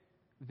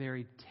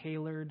 very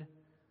tailored.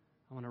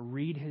 I want to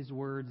read his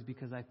words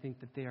because I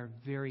think that they are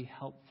very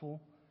helpful.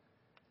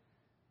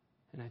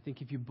 And I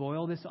think if you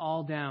boil this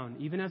all down,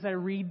 even as I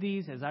read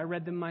these, as I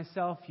read them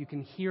myself, you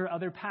can hear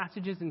other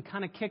passages and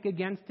kind of kick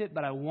against it,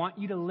 but I want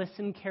you to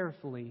listen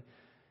carefully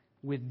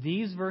with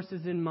these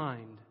verses in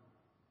mind.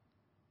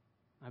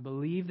 I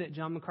believe that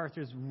John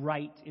MacArthur is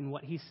right in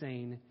what he's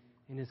saying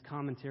in his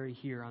commentary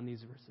here on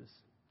these verses.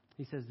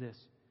 He says this: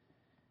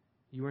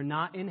 you are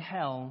not in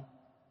hell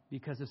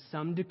because of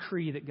some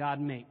decree that God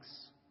makes.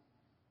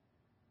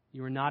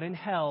 You are not in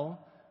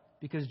hell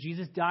because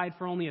Jesus died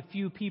for only a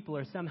few people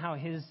or somehow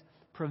His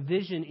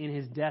provision in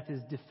His death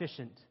is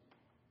deficient.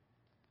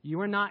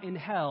 You are not in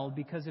hell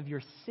because of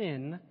your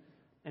sin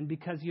and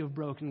because you have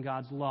broken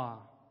God's law.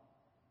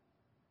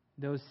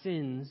 Those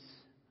sins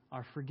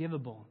are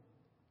forgivable.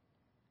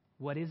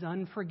 What is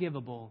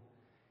unforgivable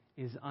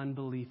is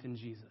unbelief in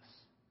Jesus.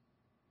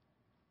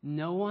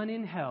 No one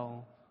in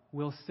hell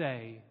will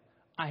say,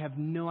 I have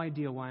no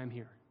idea why I'm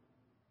here.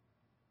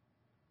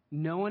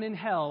 No one in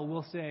hell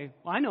will say,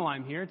 well, I know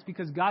I'm here. It's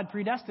because God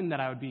predestined that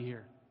I would be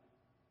here.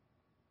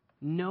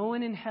 No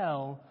one in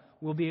hell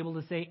will be able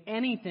to say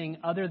anything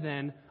other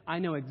than, I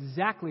know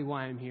exactly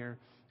why I'm here,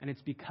 and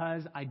it's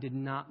because I did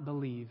not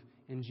believe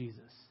in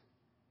Jesus.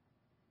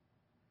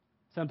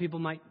 Some people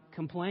might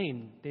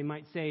complain. They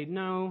might say,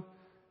 no,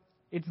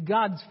 it's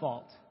God's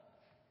fault.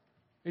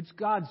 It's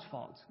God's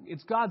fault.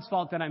 It's God's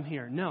fault that I'm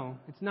here. No,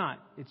 it's not.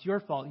 It's your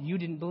fault. You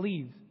didn't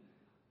believe.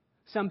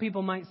 Some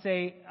people might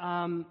say,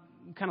 kind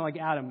of like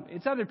Adam,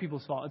 it's other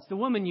people's fault. It's the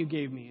woman you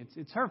gave me.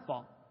 It's her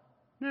fault.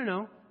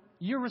 No.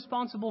 You're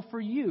responsible for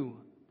you.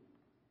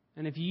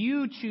 And if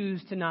you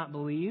choose to not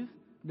believe,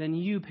 then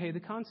you pay the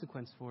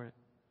consequence for it.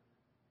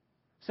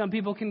 Some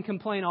people can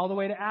complain all the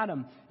way to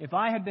Adam. If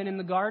I had been in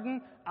the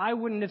garden, I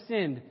wouldn't have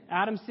sinned.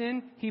 Adam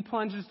sinned. He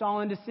plunged us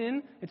all into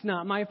sin. It's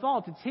not my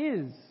fault. It's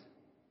his.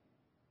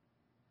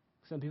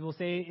 Some people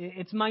say,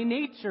 it's my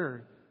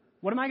nature.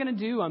 What am I going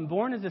to do? I'm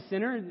born as a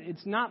sinner.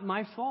 It's not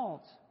my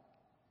fault.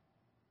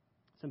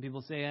 Some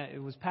people say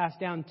it was passed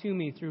down to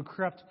me through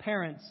corrupt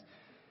parents.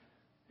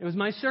 It was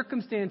my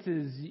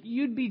circumstances.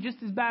 You'd be just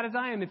as bad as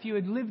I am if you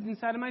had lived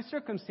inside of my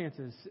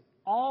circumstances.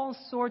 All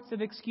sorts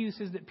of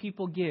excuses that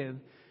people give,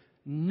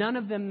 none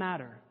of them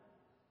matter.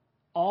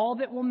 All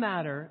that will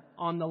matter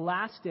on the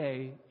last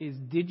day is,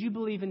 did you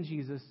believe in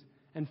Jesus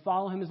and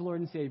follow him as Lord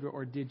and Savior,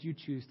 or did you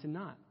choose to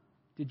not?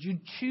 Did you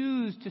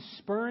choose to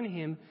spurn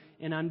him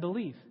in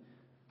unbelief?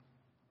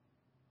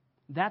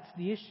 That's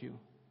the issue.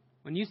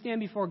 When you stand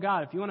before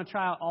God, if you want to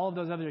try out all of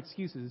those other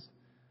excuses,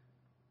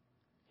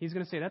 he's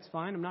going to say, that's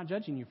fine. I'm not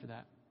judging you for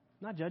that.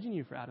 I'm not judging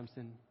you for Adam's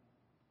sin.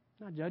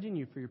 I'm not judging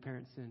you for your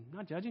parents' sin. I'm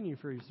not judging you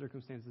for your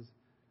circumstances.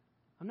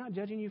 I'm not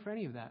judging you for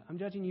any of that. I'm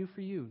judging you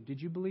for you.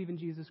 Did you believe in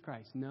Jesus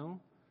Christ? No?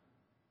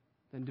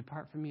 Then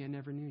depart from me. I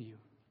never knew you.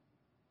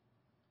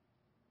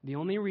 The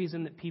only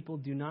reason that people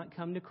do not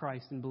come to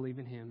Christ and believe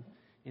in him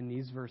in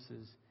these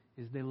verses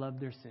is they love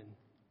their sin.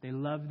 They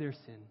love their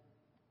sin.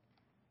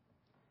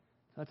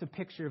 That's a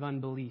picture of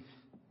unbelief.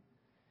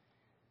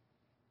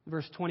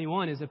 Verse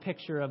 21 is a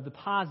picture of the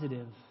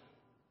positive.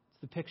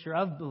 It's the picture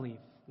of belief.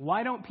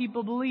 Why don't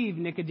people believe?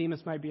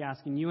 Nicodemus might be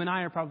asking. You and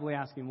I are probably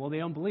asking. Well, they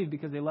don't believe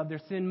because they love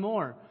their sin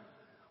more.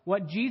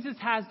 What Jesus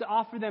has to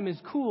offer them is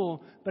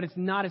cool, but it's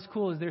not as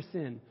cool as their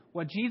sin.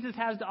 What Jesus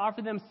has to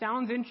offer them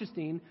sounds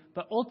interesting,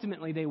 but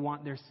ultimately they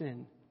want their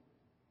sin.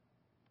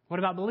 What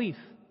about belief?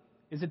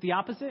 Is it the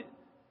opposite?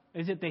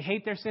 Is it they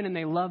hate their sin and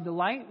they love the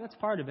light? That's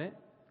part of it.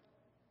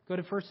 Go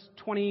to verse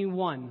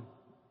 21.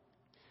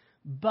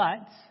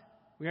 But,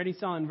 we already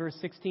saw in verse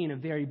 16 a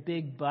very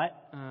big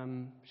but,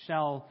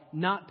 shall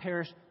not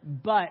perish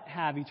but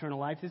have eternal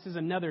life. This is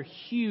another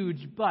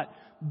huge but.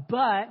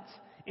 But,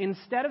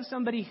 instead of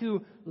somebody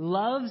who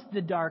loves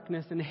the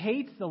darkness and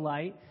hates the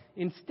light,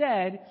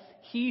 instead,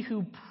 he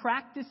who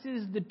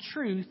practices the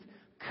truth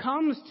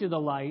comes to the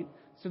light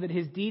so that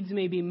his deeds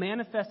may be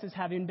manifest as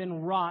having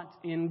been wrought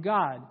in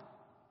God.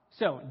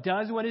 So,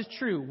 does what is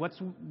true.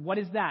 What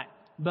is that?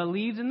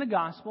 Believes in the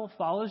gospel,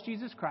 follows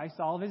Jesus Christ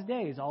all of his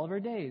days, all of her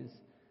days.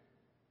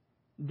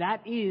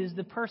 That is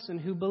the person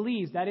who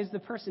believes. That is the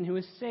person who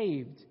is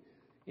saved.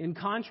 In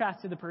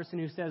contrast to the person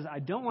who says, I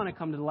don't want to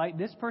come to the light,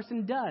 this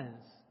person does.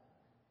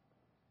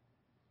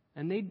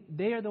 And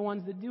they are the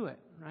ones that do it,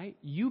 right?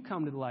 You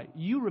come to the light.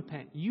 You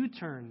repent. You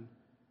turn.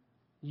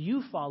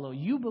 You follow.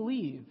 You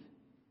believe.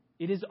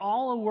 It is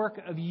all a work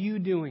of you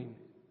doing.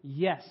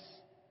 Yes.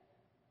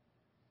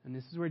 And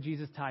this is where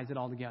Jesus ties it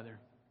all together.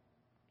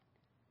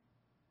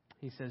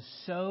 He says,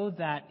 so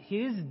that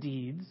his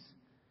deeds,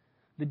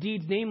 the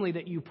deeds namely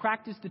that you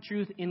practice the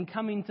truth in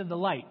coming to the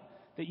light,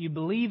 that you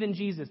believe in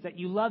Jesus, that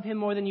you love him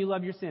more than you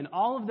love your sin,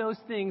 all of those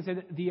things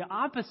are the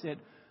opposite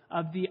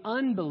of the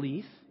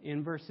unbelief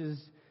in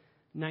verses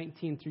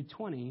 19 through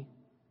 20.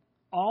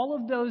 All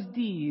of those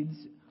deeds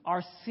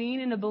are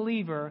seen in a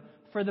believer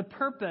for the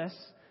purpose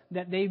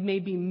that they may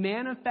be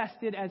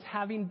manifested as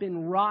having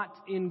been wrought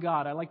in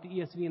God. I like the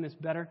ESV in this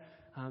better.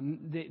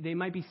 They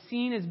might be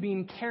seen as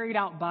being carried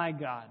out by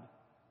God.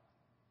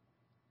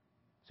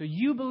 So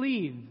you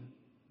believe,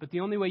 but the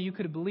only way you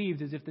could have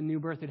believed is if the new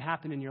birth had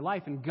happened in your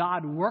life, and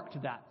God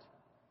worked that.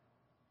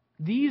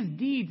 These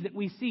deeds that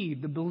we see,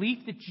 the belief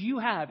that you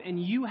have,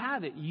 and you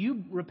have it,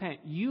 you repent,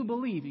 you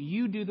believe,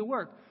 you do the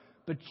work,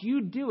 but you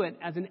do it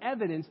as an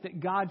evidence that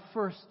God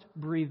first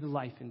breathed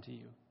life into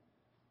you.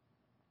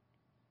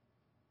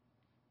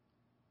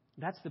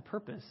 That's the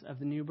purpose of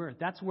the new birth.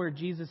 That's where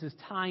Jesus is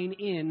tying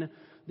in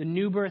the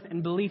new birth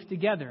and belief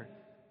together.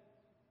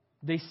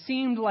 They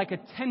seemed like a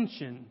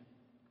tension.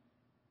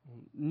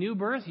 New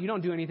birth, you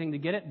don't do anything to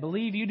get it.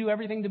 Believe, you do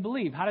everything to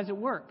believe. How does it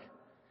work?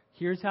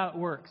 Here's how it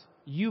works.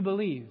 You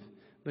believe.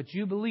 But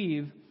you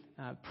believe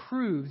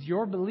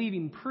your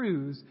believing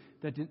proves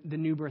that the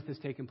new birth has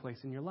taken place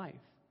in your life.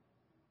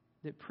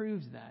 It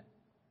proves that.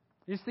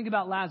 Just think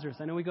about Lazarus.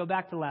 I know we go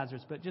back to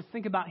Lazarus, but just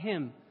think about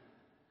him.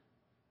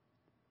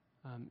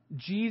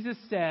 Jesus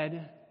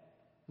said,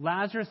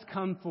 Lazarus,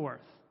 come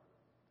forth.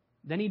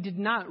 Then he did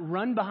not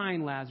run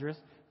behind Lazarus,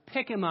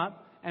 pick him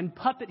up, and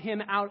puppet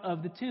him out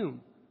of the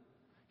tomb.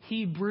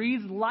 He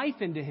breathed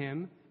life into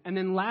him, and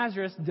then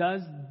Lazarus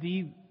does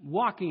the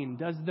walking,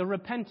 does the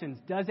repentance,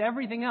 does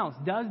everything else,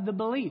 does the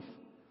belief.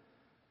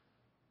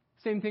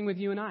 Same thing with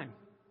you and I.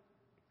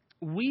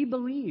 We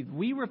believe,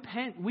 we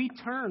repent, we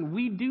turn,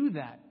 we do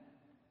that.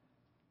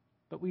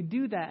 But we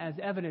do that as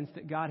evidence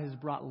that God has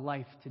brought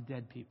life to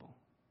dead people.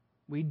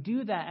 We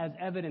do that as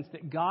evidence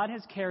that God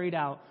has carried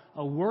out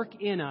a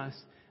work in us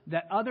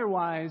that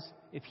otherwise,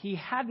 if he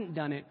hadn't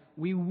done it,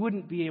 we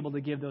wouldn't be able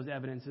to give those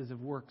evidences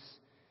of works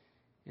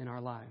in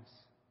our lives.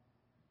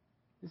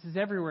 This is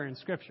everywhere in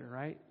Scripture,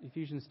 right?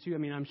 Ephesians 2,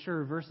 I'm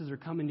sure verses are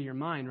coming to your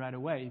mind right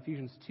away.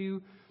 Ephesians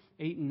 2,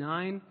 8 and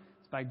 9.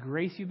 by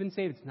grace you've been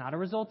saved. It's not a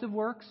result of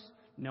works.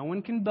 No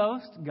one can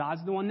boast.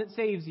 God's the one that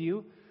saves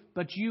you.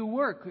 But you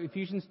work.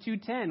 Ephesians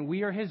 2:10.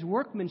 We are His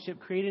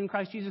workmanship created in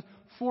Christ Jesus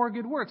for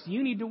good works.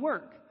 You need to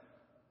work.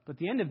 But at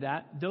the end of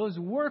that, those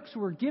works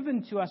were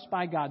given to us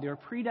by God. They were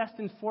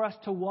predestined for us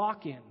to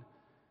walk in.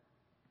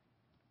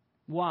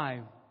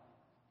 Why?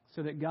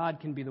 So that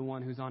God can be the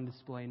one who's on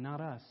display, not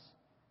us.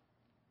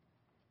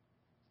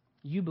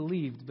 You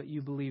believed, but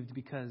you believed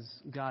because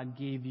God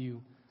gave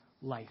you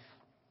life.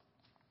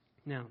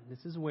 Now, this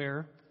is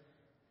where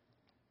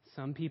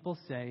some people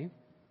say,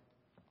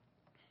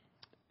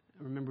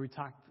 remember we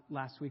talked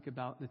last week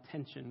about the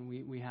tension.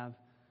 We have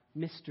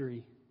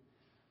mystery.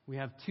 We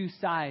have two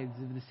sides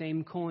of the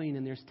same coin,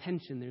 and there's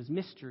tension, there's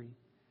mystery.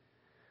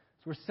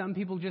 It's where some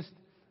people just,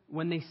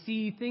 when they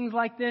see things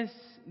like this,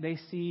 they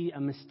see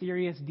a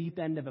mysterious deep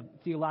end of a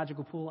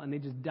theological pool, and they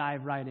just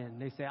dive right in.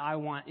 They say, I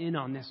want in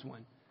on this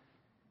one.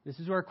 This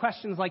is where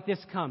questions like this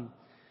come.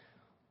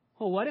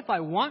 Well, what if I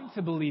want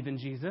to believe in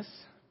Jesus,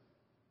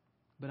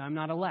 but I'm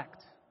not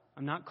elect?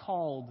 I'm not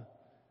called,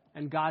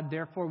 and God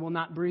therefore will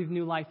not breathe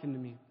new life into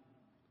me?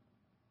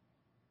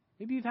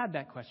 Maybe you've had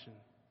that question.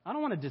 I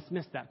don't want to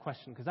dismiss that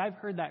question, because I've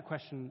heard that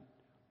question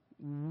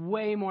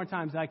way more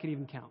times than I could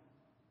even count.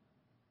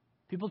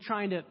 People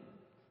trying to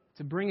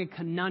bring a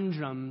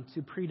conundrum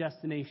to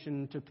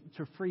predestination,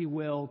 to free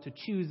will, to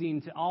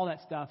choosing, to all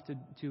that stuff,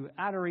 to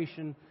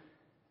adoration.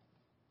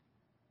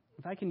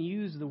 If I can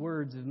use the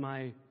words of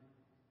my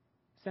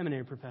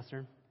seminary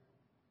professor,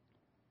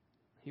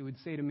 he would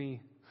say to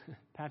me,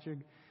 Patrick,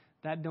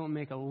 that don't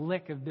make a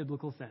lick of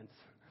biblical sense.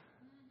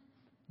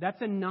 That's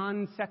a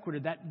non sequitur.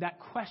 That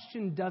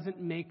question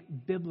doesn't make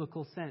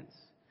biblical sense.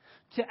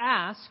 To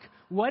ask,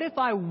 what if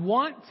I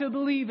want to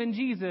believe in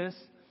Jesus,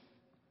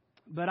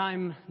 but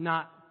I'm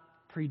not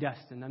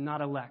predestined, I'm not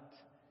elect?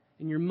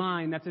 In your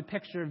mind, that's a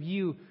picture of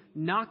you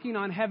knocking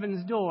on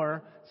heaven's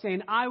door,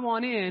 saying, I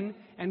want in,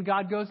 and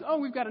God goes, oh,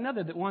 we've got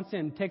another that wants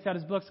in, takes out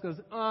his books, goes,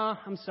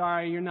 I'm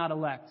sorry, you're not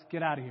elect.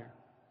 Get out of here.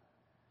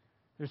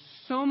 There's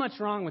so much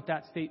wrong with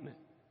that statement.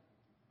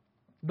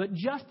 But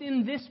just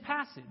in this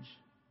passage,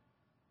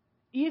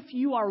 if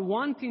you are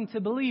wanting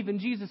to believe in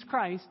Jesus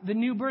Christ, the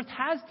new birth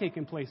has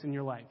taken place in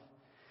your life.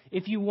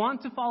 If you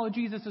want to follow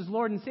Jesus as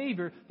Lord and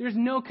Savior, there's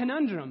no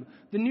conundrum.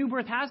 The new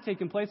birth has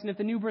taken place, and if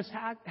the new birth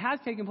has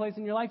taken place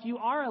in your life, you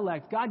are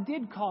elect. God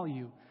did call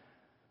you.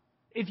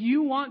 If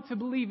you want to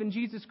believe in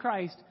Jesus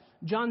Christ,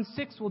 John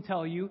 6 will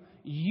tell you,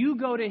 you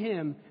go to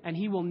Him, and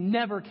He will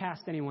never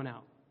cast anyone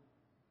out.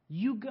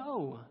 You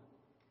go.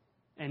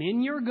 And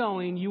in your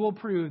going, you will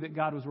prove that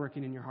God was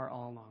working in your heart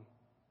all along.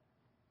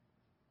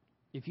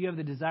 If you have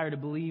the desire to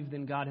believe,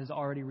 then God has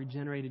already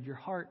regenerated your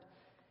heart.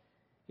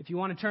 If you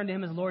want to turn to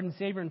Him as Lord and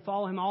Savior and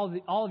follow Him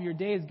all of your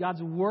days,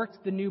 God's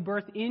worked the new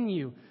birth in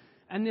you.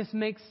 And this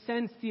makes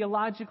sense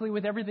theologically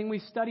with everything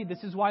we've studied.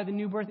 This is why the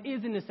new birth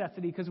is a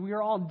necessity, because we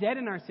are all dead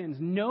in our sins.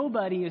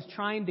 Nobody is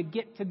trying to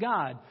get to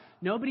God.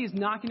 Nobody is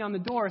knocking on the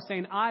door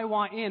saying, I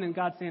want in, and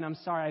God saying, I'm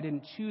sorry, I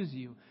didn't choose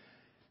you.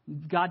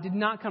 God did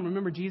not come.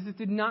 Remember, Jesus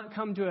did not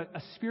come to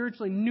a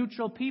spiritually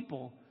neutral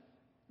people.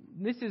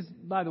 This is,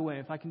 by the way,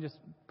 if I can just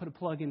put a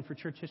plug in for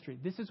church history,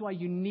 this is why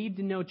you need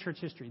to know church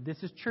history. This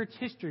is church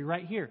history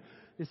right here.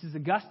 This is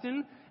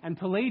Augustine and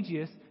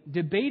Pelagius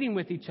debating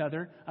with each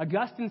other.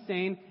 Augustine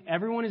saying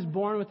everyone is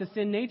born with a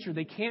sin nature.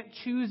 They can't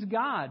choose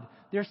God.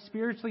 They're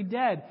spiritually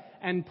dead.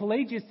 And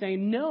Pelagius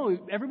saying, no,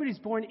 everybody's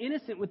born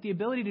innocent with the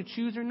ability to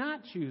choose or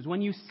not choose.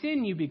 When you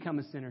sin, you become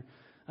a sinner.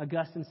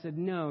 Augustine said,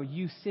 no,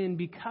 you sin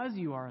because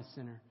you are a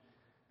sinner.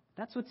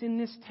 That's what's in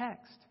this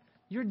text.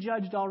 You're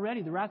judged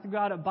already. The wrath of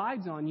God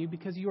abides on you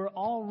because you are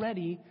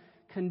already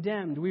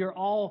condemned. We are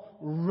all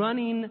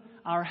running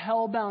our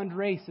hell-bound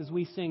race, as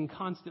we sing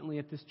constantly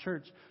at this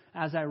church.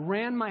 As I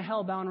ran my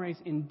hell-bound race,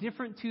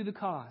 indifferent to the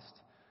cost,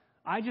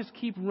 I just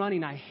keep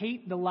running. I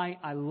hate the light.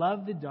 I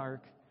love the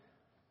dark.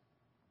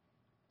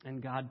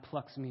 And God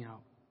plucks me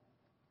out.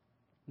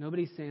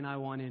 Nobody's saying I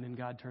want in and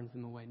God turns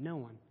them away. No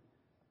one.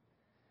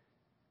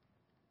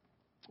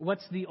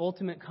 What's the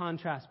ultimate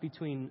contrast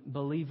between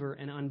believer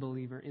and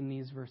unbeliever in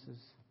these verses?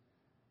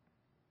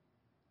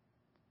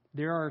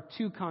 There are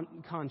two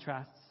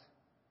contrasts.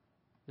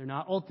 They're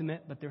not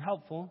ultimate, but they're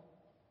helpful.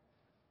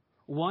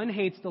 One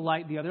hates the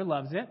light, the other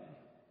loves it.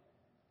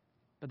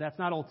 But that's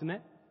not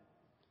ultimate.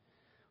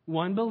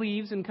 One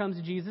believes and comes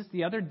to Jesus,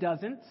 the other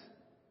doesn't.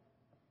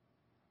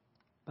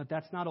 But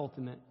that's not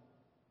ultimate.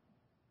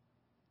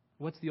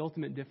 What's the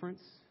ultimate difference?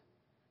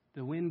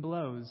 The wind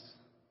blows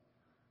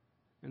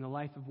in the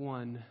life of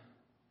one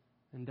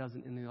and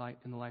doesn't in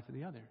the life of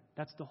the other.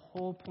 That's the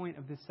whole point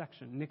of this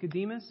section.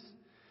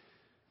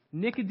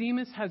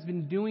 Nicodemus has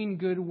been doing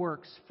good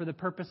works for the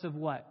purpose of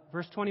what?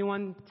 Verse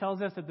 21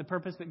 tells us that the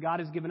purpose that God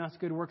has given us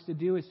good works to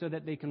do is so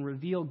that they can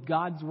reveal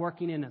God's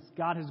working in us.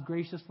 God has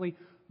graciously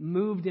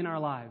moved in our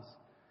lives.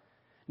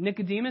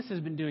 Nicodemus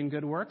has been doing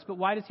good works, but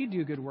why does he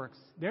do good works?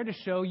 They're to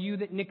show you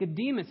that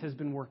Nicodemus has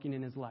been working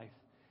in his life.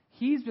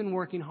 He's been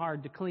working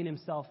hard to clean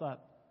himself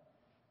up.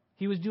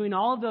 He was doing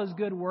all of those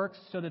good works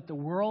so that the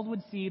world would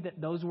see that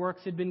those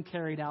works had been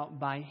carried out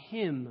by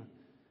him.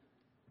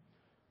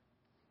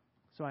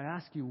 So I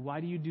ask you, why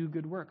do you do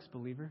good works,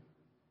 believer?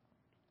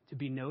 To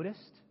be noticed?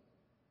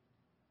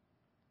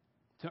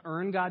 To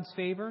earn God's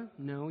favor?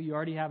 No, you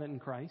already have it in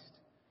Christ.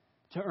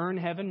 To earn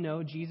heaven?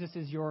 No, Jesus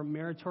is your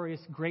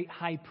meritorious great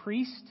high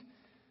priest.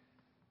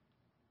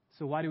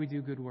 So why do we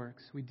do good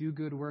works? We do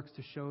good works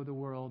to show the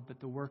world that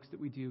the works that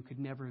we do could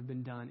never have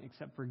been done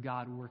except for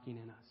God working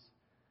in us.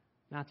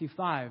 Matthew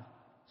 5,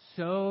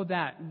 so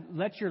that,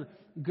 let your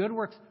good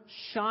works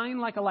shine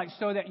like a light,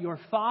 so that your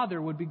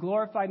Father would be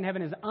glorified in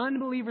heaven. As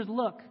unbelievers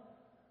look,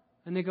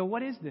 and they go,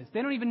 what is this?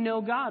 They don't even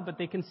know God, but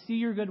they can see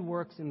your good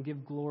works and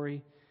give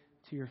glory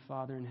to your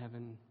Father in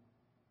heaven.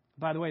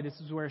 By the way, this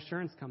is where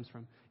assurance comes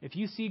from. If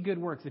you see good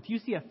works, if you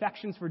see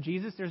affections for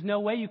Jesus, there's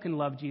no way you can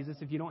love Jesus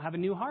if you don't have a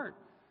new heart.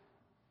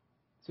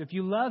 So if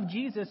you love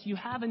Jesus, you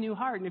have a new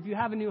heart. And if you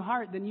have a new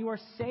heart, then you are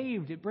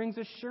saved. It brings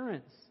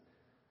assurance.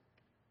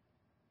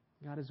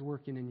 God is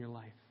working in your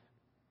life.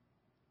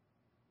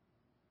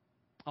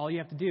 All you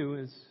have to do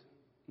is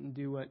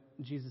do what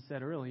Jesus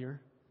said earlier.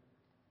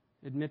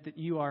 Admit that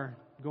you are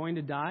going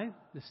to die.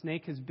 The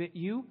snake has bit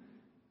you.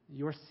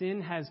 Your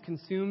sin has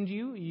consumed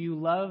you. You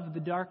love the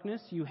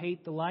darkness. You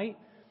hate the light.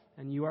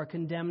 And you are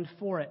condemned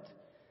for it.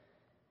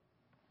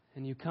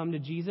 And you come to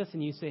Jesus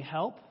and you say,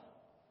 help.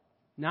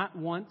 Not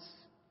once.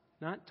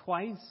 Not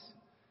twice.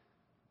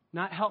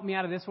 Not help me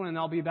out of this one and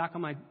I'll be back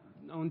on my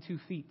own 2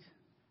 feet.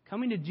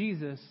 Coming to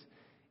Jesus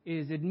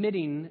is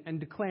admitting and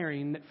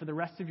declaring that for the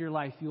rest of your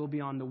life you will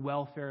be on the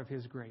welfare of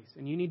His grace.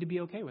 And you need to be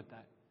okay with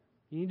that.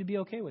 You need to be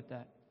okay with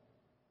that.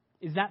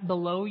 Is that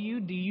below you?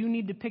 Do you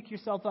need to pick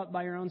yourself up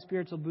by your own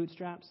spiritual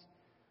bootstraps?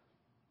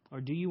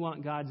 Or do you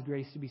want God's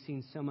grace to be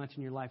seen so much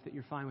in your life that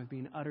you're fine with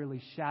being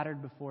utterly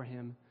shattered before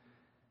Him?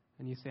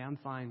 And you say, I'm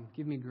fine.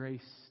 Give me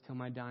grace till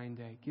my dying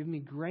day. Give me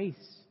grace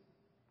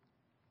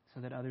so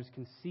that others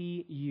can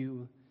see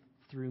you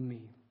through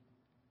me.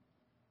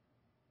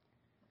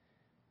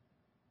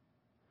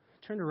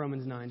 Turn to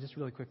Romans 9 just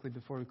really quickly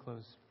before we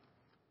close.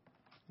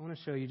 I want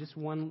to show you just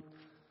one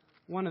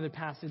other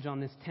passage on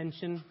this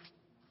tension.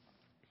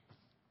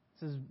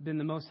 This has been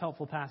the most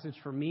helpful passage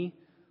for me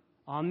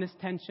on this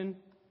tension.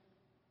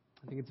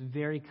 I think it's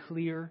very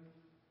clear.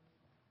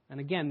 And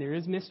again, there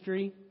is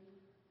mystery.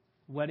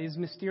 What is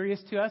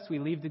mysterious to us, we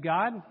leave to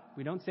God.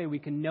 We don't say we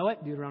can know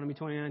it. Deuteronomy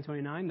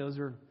 29:29. Those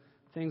are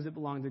things that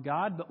belong to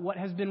God. But what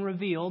has been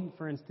revealed,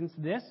 for instance,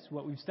 this,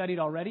 what we've studied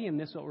already, and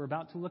this, what we're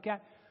about to look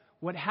at,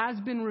 what has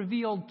been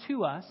revealed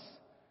to us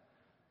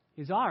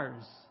is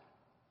ours.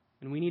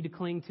 And we need to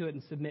cling to it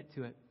and submit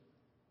to it.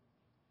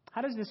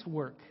 How does this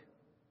work?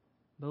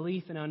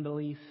 Belief and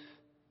unbelief.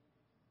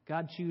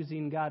 God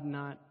choosing, God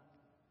not.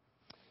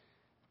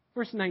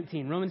 Verse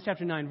 19, Romans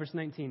chapter 9, verse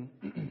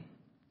 19.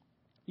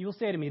 You will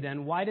say to me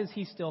then, why does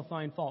He still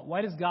find fault?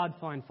 Why does God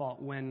find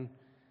fault when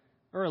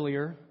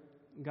earlier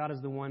God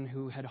is the one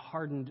who had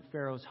hardened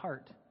Pharaoh's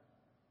heart?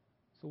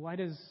 So why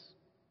does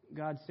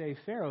God say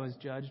Pharaoh is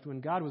judged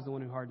when God was the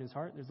one who hardened his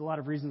heart? There's a lot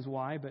of reasons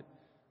why, but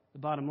the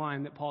bottom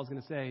line that Paul's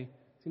going to say,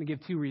 he's going to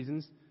give 2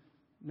 reasons.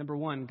 Number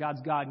 1,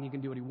 God's God and He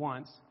can do what He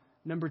wants.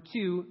 Number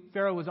 2,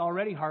 Pharaoh was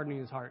already hardening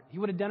his heart. He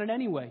would have done it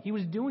anyway. He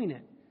was doing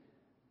it.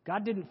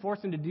 God didn't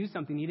force him to do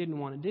something he didn't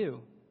want to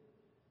do.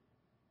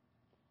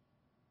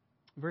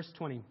 Verse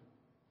 20.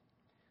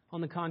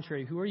 On the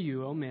contrary, who are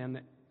you, O man,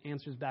 that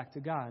answers back to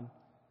God?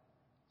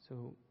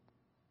 So,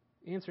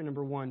 answer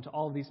number 1 to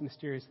all of these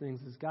mysterious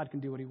things is God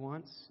can do what He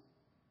wants.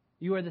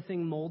 You are the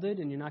thing molded,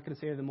 and you're not going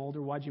to say to the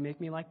molder, why'd you make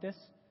me like this?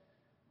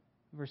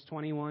 Verse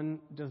 21,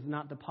 does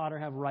not the potter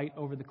have right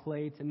over the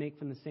clay to make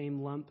from the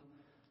same lump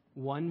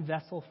one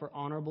vessel for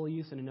honorable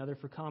use and another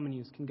for common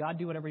use? Can God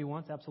do whatever He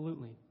wants?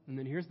 Absolutely. And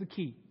then here's the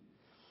key.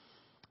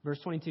 Verse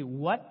 22,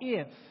 what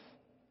if,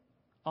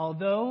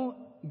 although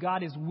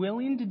God is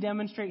willing to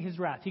demonstrate His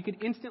wrath, He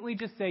could instantly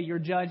just say, you're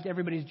judged,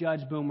 everybody's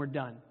judged, boom, we're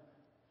done.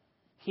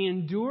 He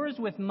endures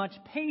with much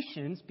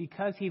patience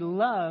because He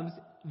loves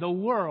the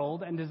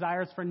world and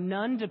desires for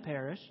none to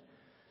perish.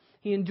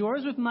 He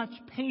endures with much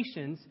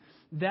patience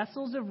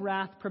vessels of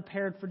wrath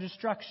prepared for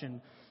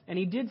destruction. And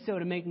He did so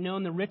to make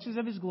known the riches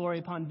of His glory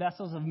upon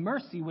vessels of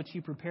mercy, which He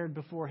prepared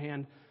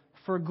beforehand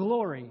for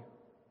glory.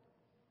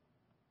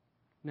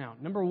 Now,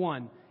 number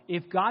 1,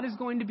 if God is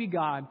going to be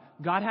God,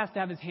 God has to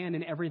have His hand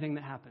in everything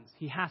that happens.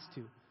 He has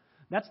to.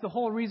 That's the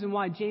whole reason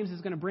why James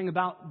is going to bring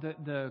about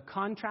the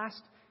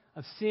contrast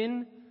of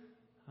sin.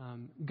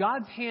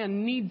 God's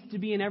hand needs to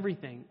be in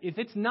everything. If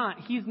it's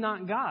not, He's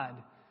not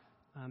God.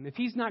 If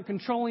He's not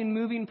controlling,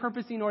 moving,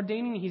 purposing,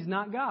 ordaining, He's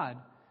not God.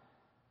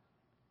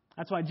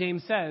 That's why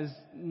James says,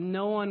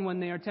 no one when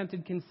they are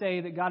tempted can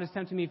say that God has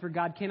tempted me, for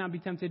God cannot be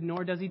tempted,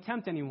 nor does He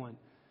tempt anyone.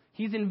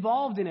 He's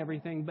involved in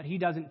everything, but He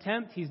doesn't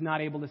tempt. He's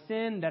not able to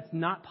sin. That's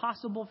not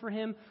possible for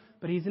Him,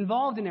 but He's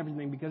involved in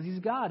everything because He's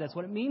God. That's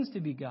what it means to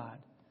be God.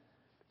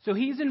 So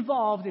He's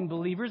involved in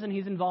believers and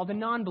He's involved in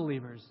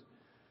non-believers.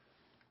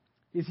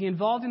 Is He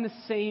involved in the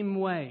same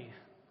way?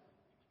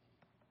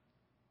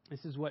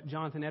 This is what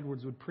Jonathan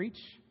Edwards would preach.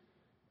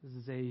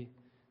 This is a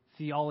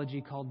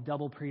theology called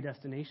double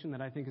predestination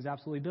that I think is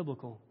absolutely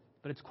biblical.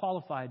 But it's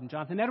qualified, and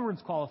Jonathan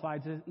Edwards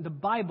qualifies it, the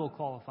Bible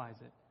qualifies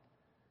it.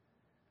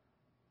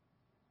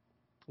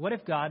 What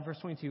if God, verse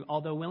 22,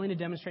 although willing to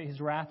demonstrate his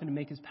wrath and to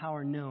make his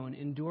power known,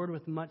 endured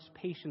with much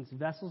patience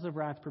vessels of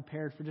wrath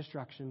prepared for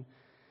destruction,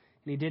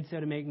 and he did so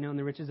to make known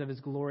the riches of his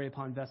glory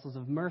upon vessels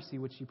of mercy,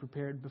 which he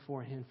prepared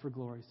beforehand for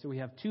glory. So we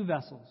have two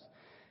vessels.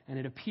 And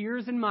it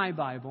appears in my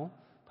Bible,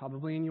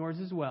 probably in yours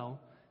as well,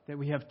 that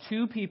we have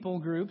two people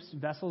groups,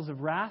 vessels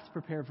of wrath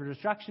prepared for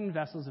destruction,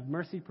 vessels of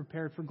mercy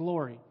prepared for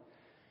glory.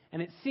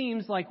 And it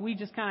seems like we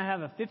just kind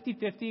of have a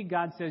 50-50.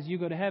 God says, you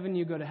go to heaven,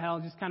 you go to hell,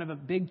 just kind of a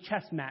big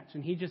chess match.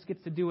 And he just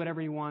gets to do whatever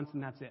he wants,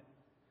 and that's it.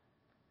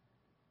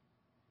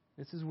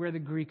 This is where the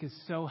Greek is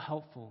so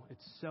helpful.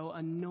 It's so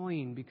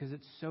annoying because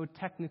it's so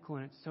technical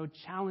and it's so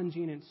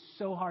challenging and it's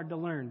so hard to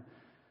learn.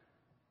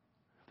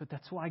 But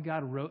that's why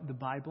God wrote the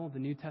Bible, the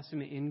New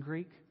Testament, in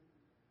Greek,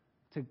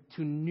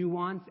 to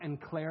nuance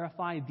and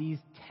clarify these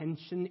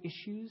tension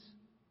issues.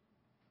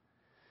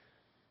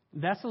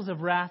 Vessels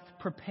of wrath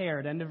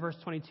prepared. End of verse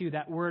 22.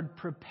 That word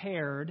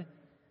prepared,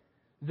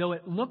 though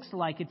it looks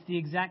like it's the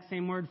exact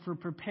same word for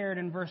prepared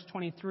in verse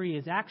 23,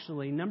 is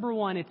actually, number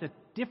one, it's a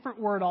different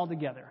word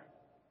altogether.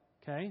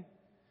 Okay?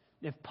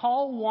 If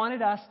Paul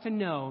wanted us to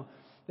know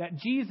that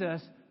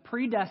Jesus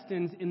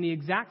predestines in the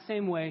exact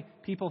same way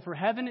people for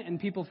heaven and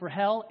people for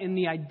hell in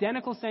the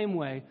identical same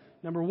way,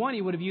 number one,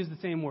 he would have used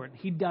the same word.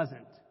 He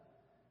doesn't.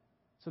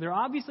 So they're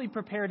obviously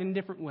prepared in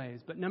different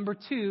ways. But number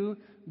two,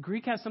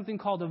 Greek has something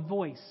called a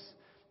voice.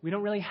 We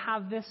don't really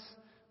have this.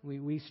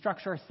 We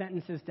structure our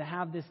sentences to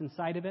have this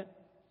inside of it.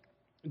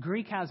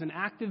 Greek has an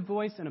active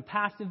voice and a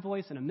passive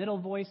voice and a middle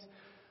voice.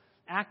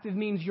 Active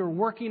means you're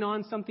working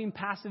on something.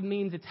 Passive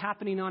means it's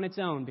happening on its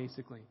own,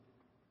 basically.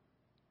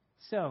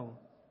 So,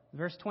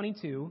 verse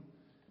 22,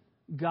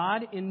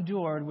 God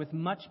endured with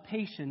much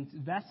patience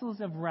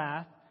vessels of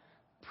wrath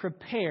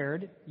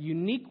prepared,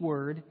 unique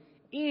word,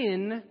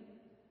 in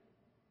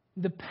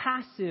the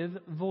passive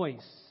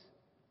voice.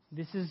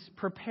 This is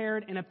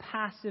prepared in a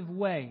passive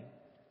way.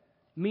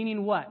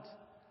 Meaning what?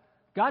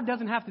 God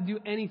doesn't have to do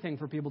anything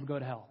for people to go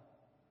to hell.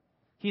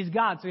 He's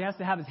God, so he has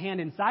to have his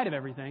hand inside of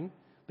everything.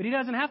 But he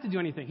doesn't have to do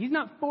anything. He's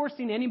not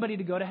forcing anybody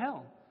to go to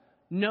hell.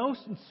 No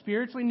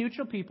spiritually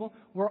neutral people.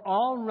 We're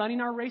all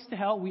running our race to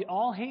hell. We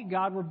all hate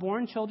God. We're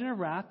born children of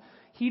wrath.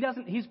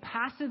 He's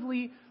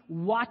passively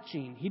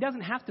watching. He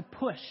doesn't have to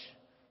push.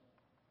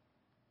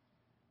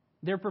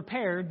 They're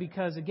prepared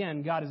because,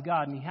 again, God is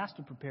God and he has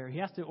to prepare. He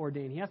has to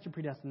ordain. He has to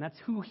predestine. That's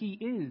who he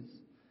is.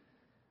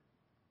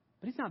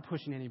 But he's not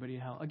pushing anybody to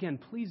hell. Again,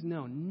 please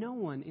know, no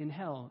one in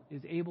hell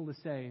is able to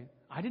say,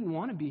 I didn't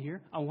want to be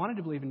here. I wanted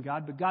to believe in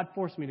God, but God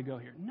forced me to go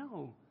here.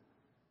 No.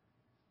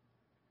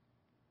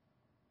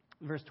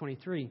 Verse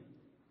 23.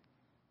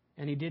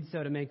 And he did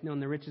so to make known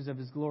the riches of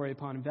his glory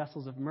upon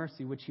vessels of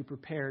mercy, which he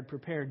prepared.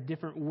 Prepared,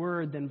 different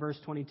word than verse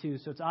 22.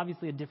 So it's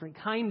obviously a different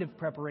kind of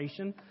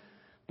preparation.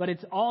 But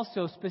it's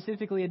also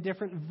specifically a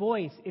different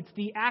voice. It's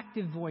the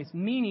active voice,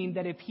 meaning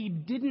that if he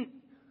didn't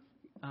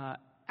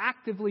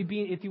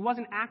if he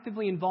wasn't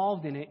actively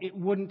involved in it, it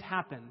wouldn't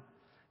happen.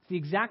 It's the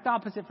exact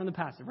opposite from the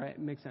passive, right? It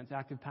makes sense.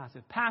 Active,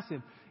 passive.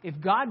 Passive. If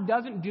God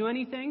doesn't do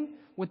anything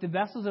with the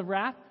vessels of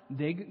wrath,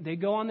 they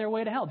go on their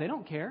way to hell. They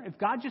don't care. If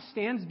God just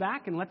stands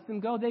back and lets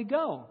them go, they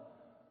go.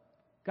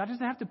 God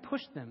doesn't have to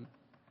push them.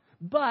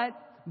 But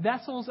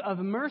vessels of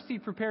mercy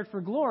prepared for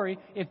glory,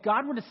 if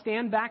God were to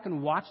stand back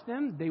and watch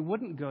them, they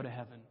wouldn't go to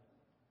heaven.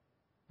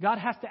 God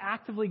has to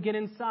actively get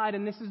inside,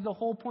 and this is the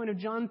whole point of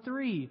John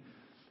 3.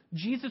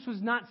 Jesus was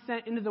not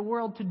sent into the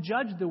world to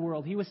judge the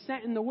world. He was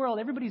sent in the world.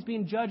 Everybody's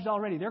being judged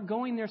already. They're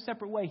going their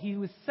separate way. He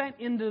was sent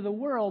into the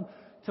world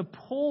to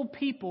pull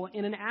people,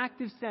 in an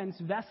active sense,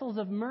 vessels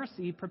of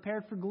mercy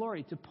prepared for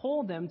glory, to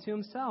pull them to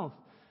himself.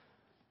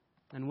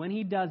 And when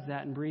he does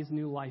that and breathes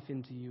new life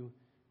into you,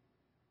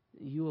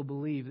 you will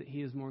believe that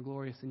he is more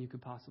glorious than you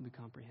could possibly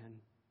comprehend.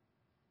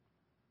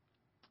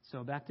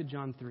 So back to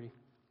John 3.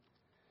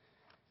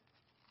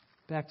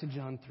 Back to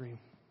John 3.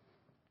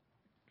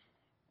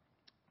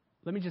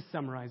 Let me just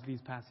summarize these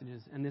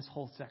passages and this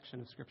whole section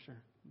of Scripture.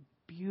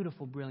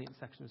 Beautiful, brilliant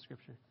section of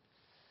Scripture.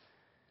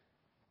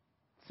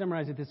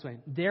 Summarize it this way.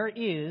 There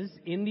is,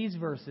 in these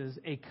verses,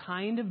 a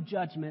kind of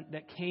judgment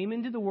that came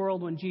into the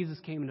world when Jesus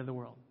came into the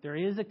world. There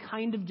is a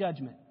kind of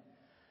judgment.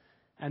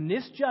 And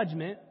this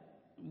judgment,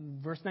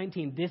 verse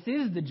 19, this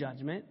is the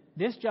judgment.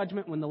 This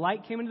judgment, when the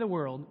light came into the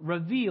world,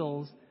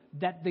 reveals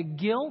that the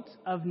guilt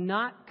of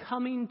not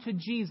coming to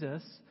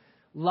Jesus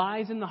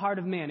lies in the heart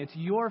of man. It's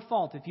your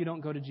fault if you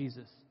don't go to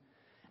Jesus.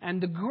 And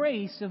the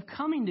grace of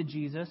coming to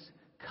Jesus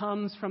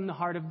comes from the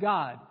heart of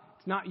God.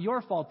 It's not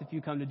your fault if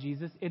you come to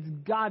Jesus. It's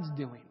God's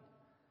doing.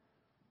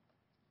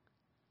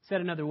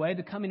 Said another way,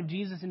 the coming of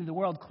Jesus into the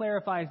world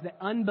clarifies that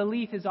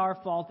unbelief is our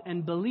fault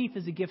and belief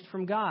is a gift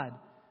from God.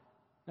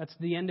 That's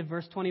the end of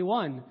verse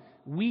 21.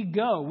 We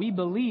go, we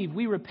believe,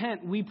 we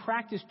repent, we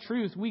practice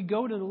truth, we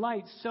go to the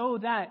light so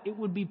that it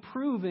would be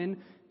proven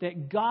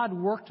that God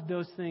worked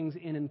those things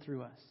in and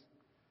through us.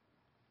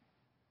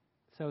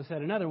 So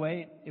said another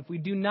way, if we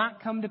do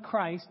not come to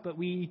Christ, but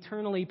we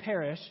eternally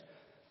perish,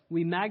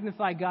 we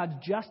magnify God's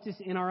justice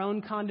in our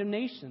own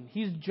condemnation.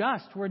 He's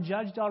just. We're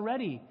judged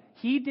already.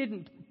 He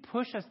didn't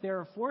push us there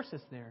or force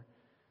us there.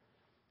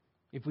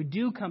 If we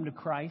do come to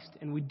Christ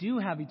and we do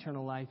have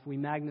eternal life, we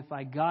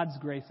magnify God's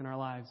grace in our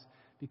lives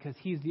because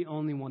He's the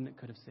only one that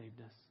could have saved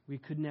us. We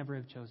could never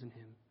have chosen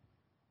Him.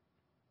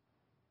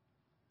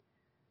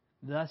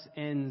 Thus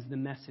ends the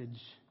message.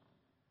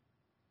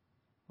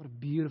 What a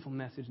beautiful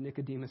message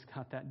Nicodemus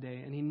got that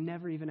day. And he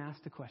never even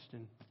asked a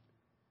question.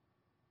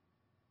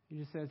 He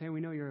just says, hey,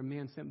 we know you're a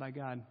man sent by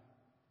God.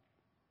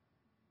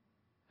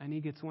 And he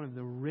gets one of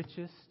the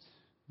richest,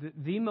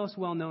 the most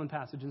well-known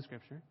passage in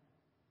Scripture.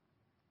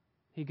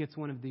 He gets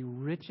one of the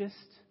richest,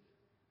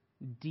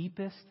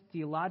 deepest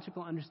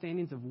theological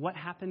understandings of what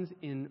happens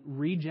in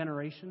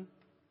regeneration.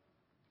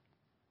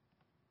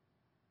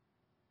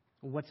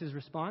 What's his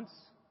response?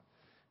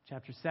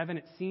 Chapter 7,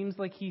 it seems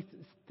like he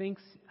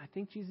thinks, I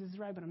think Jesus is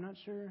right, but I'm not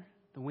sure.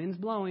 The wind's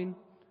blowing.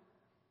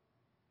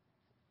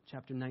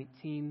 Chapter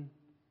 19,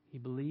 he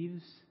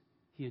believes,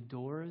 he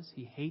adores,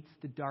 he hates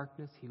the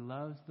darkness, he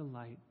loves the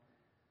light.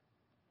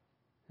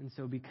 And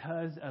so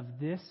because of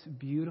this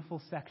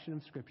beautiful section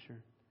of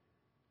Scripture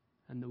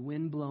and the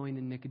wind blowing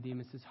in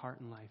Nicodemus'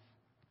 heart and life,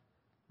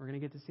 we're going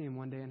to get to see him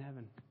one day in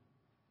heaven.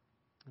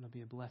 It'll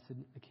be a blessed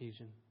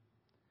occasion.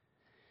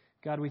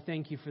 God, we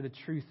thank you for the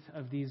truth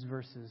of these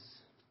verses.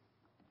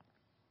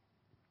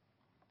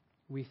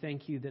 We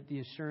thank you that the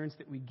assurance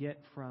that we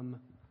get from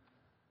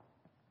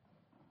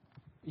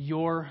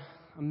your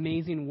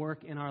amazing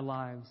work in our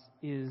lives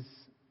is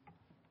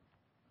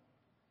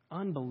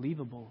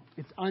unbelievable.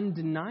 It's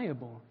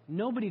undeniable.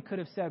 Nobody could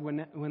have said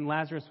when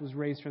Lazarus was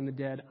raised from the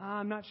dead,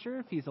 I'm not sure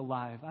if he's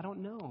alive. I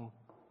don't know.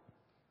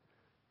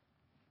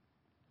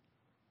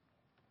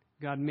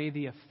 God, may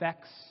the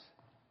effects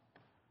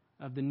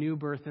of the new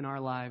birth in our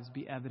lives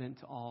be evident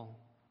to all,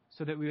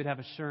 so that we would have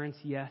assurance,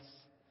 yes,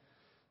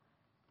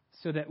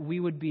 so that we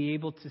would be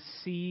able to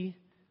see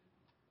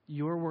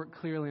your work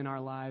clearly in our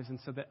lives, and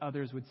so that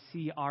others would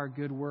see our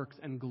good works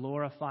and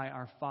glorify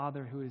our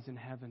Father who is in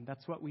heaven.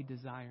 That's what we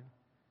desire.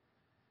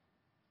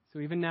 So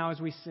even now as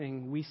we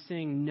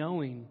sing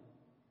knowing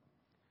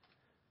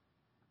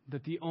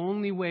that the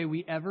only way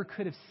we ever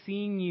could have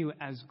seen you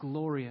as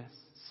glorious,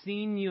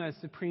 seen you as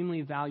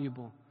supremely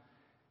valuable,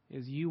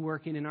 is you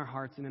working in our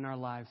hearts and in our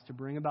lives to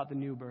bring about the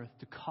new birth,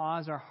 to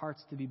cause our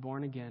hearts to be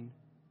born again.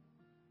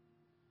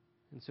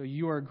 And so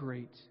you are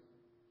great,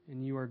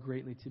 and you are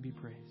greatly to be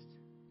praised.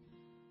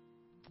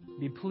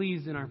 Be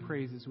pleased in our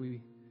praises,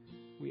 we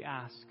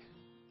ask,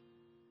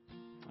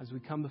 as we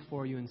come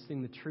before you and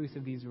sing the truth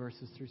of these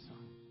verses through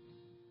song.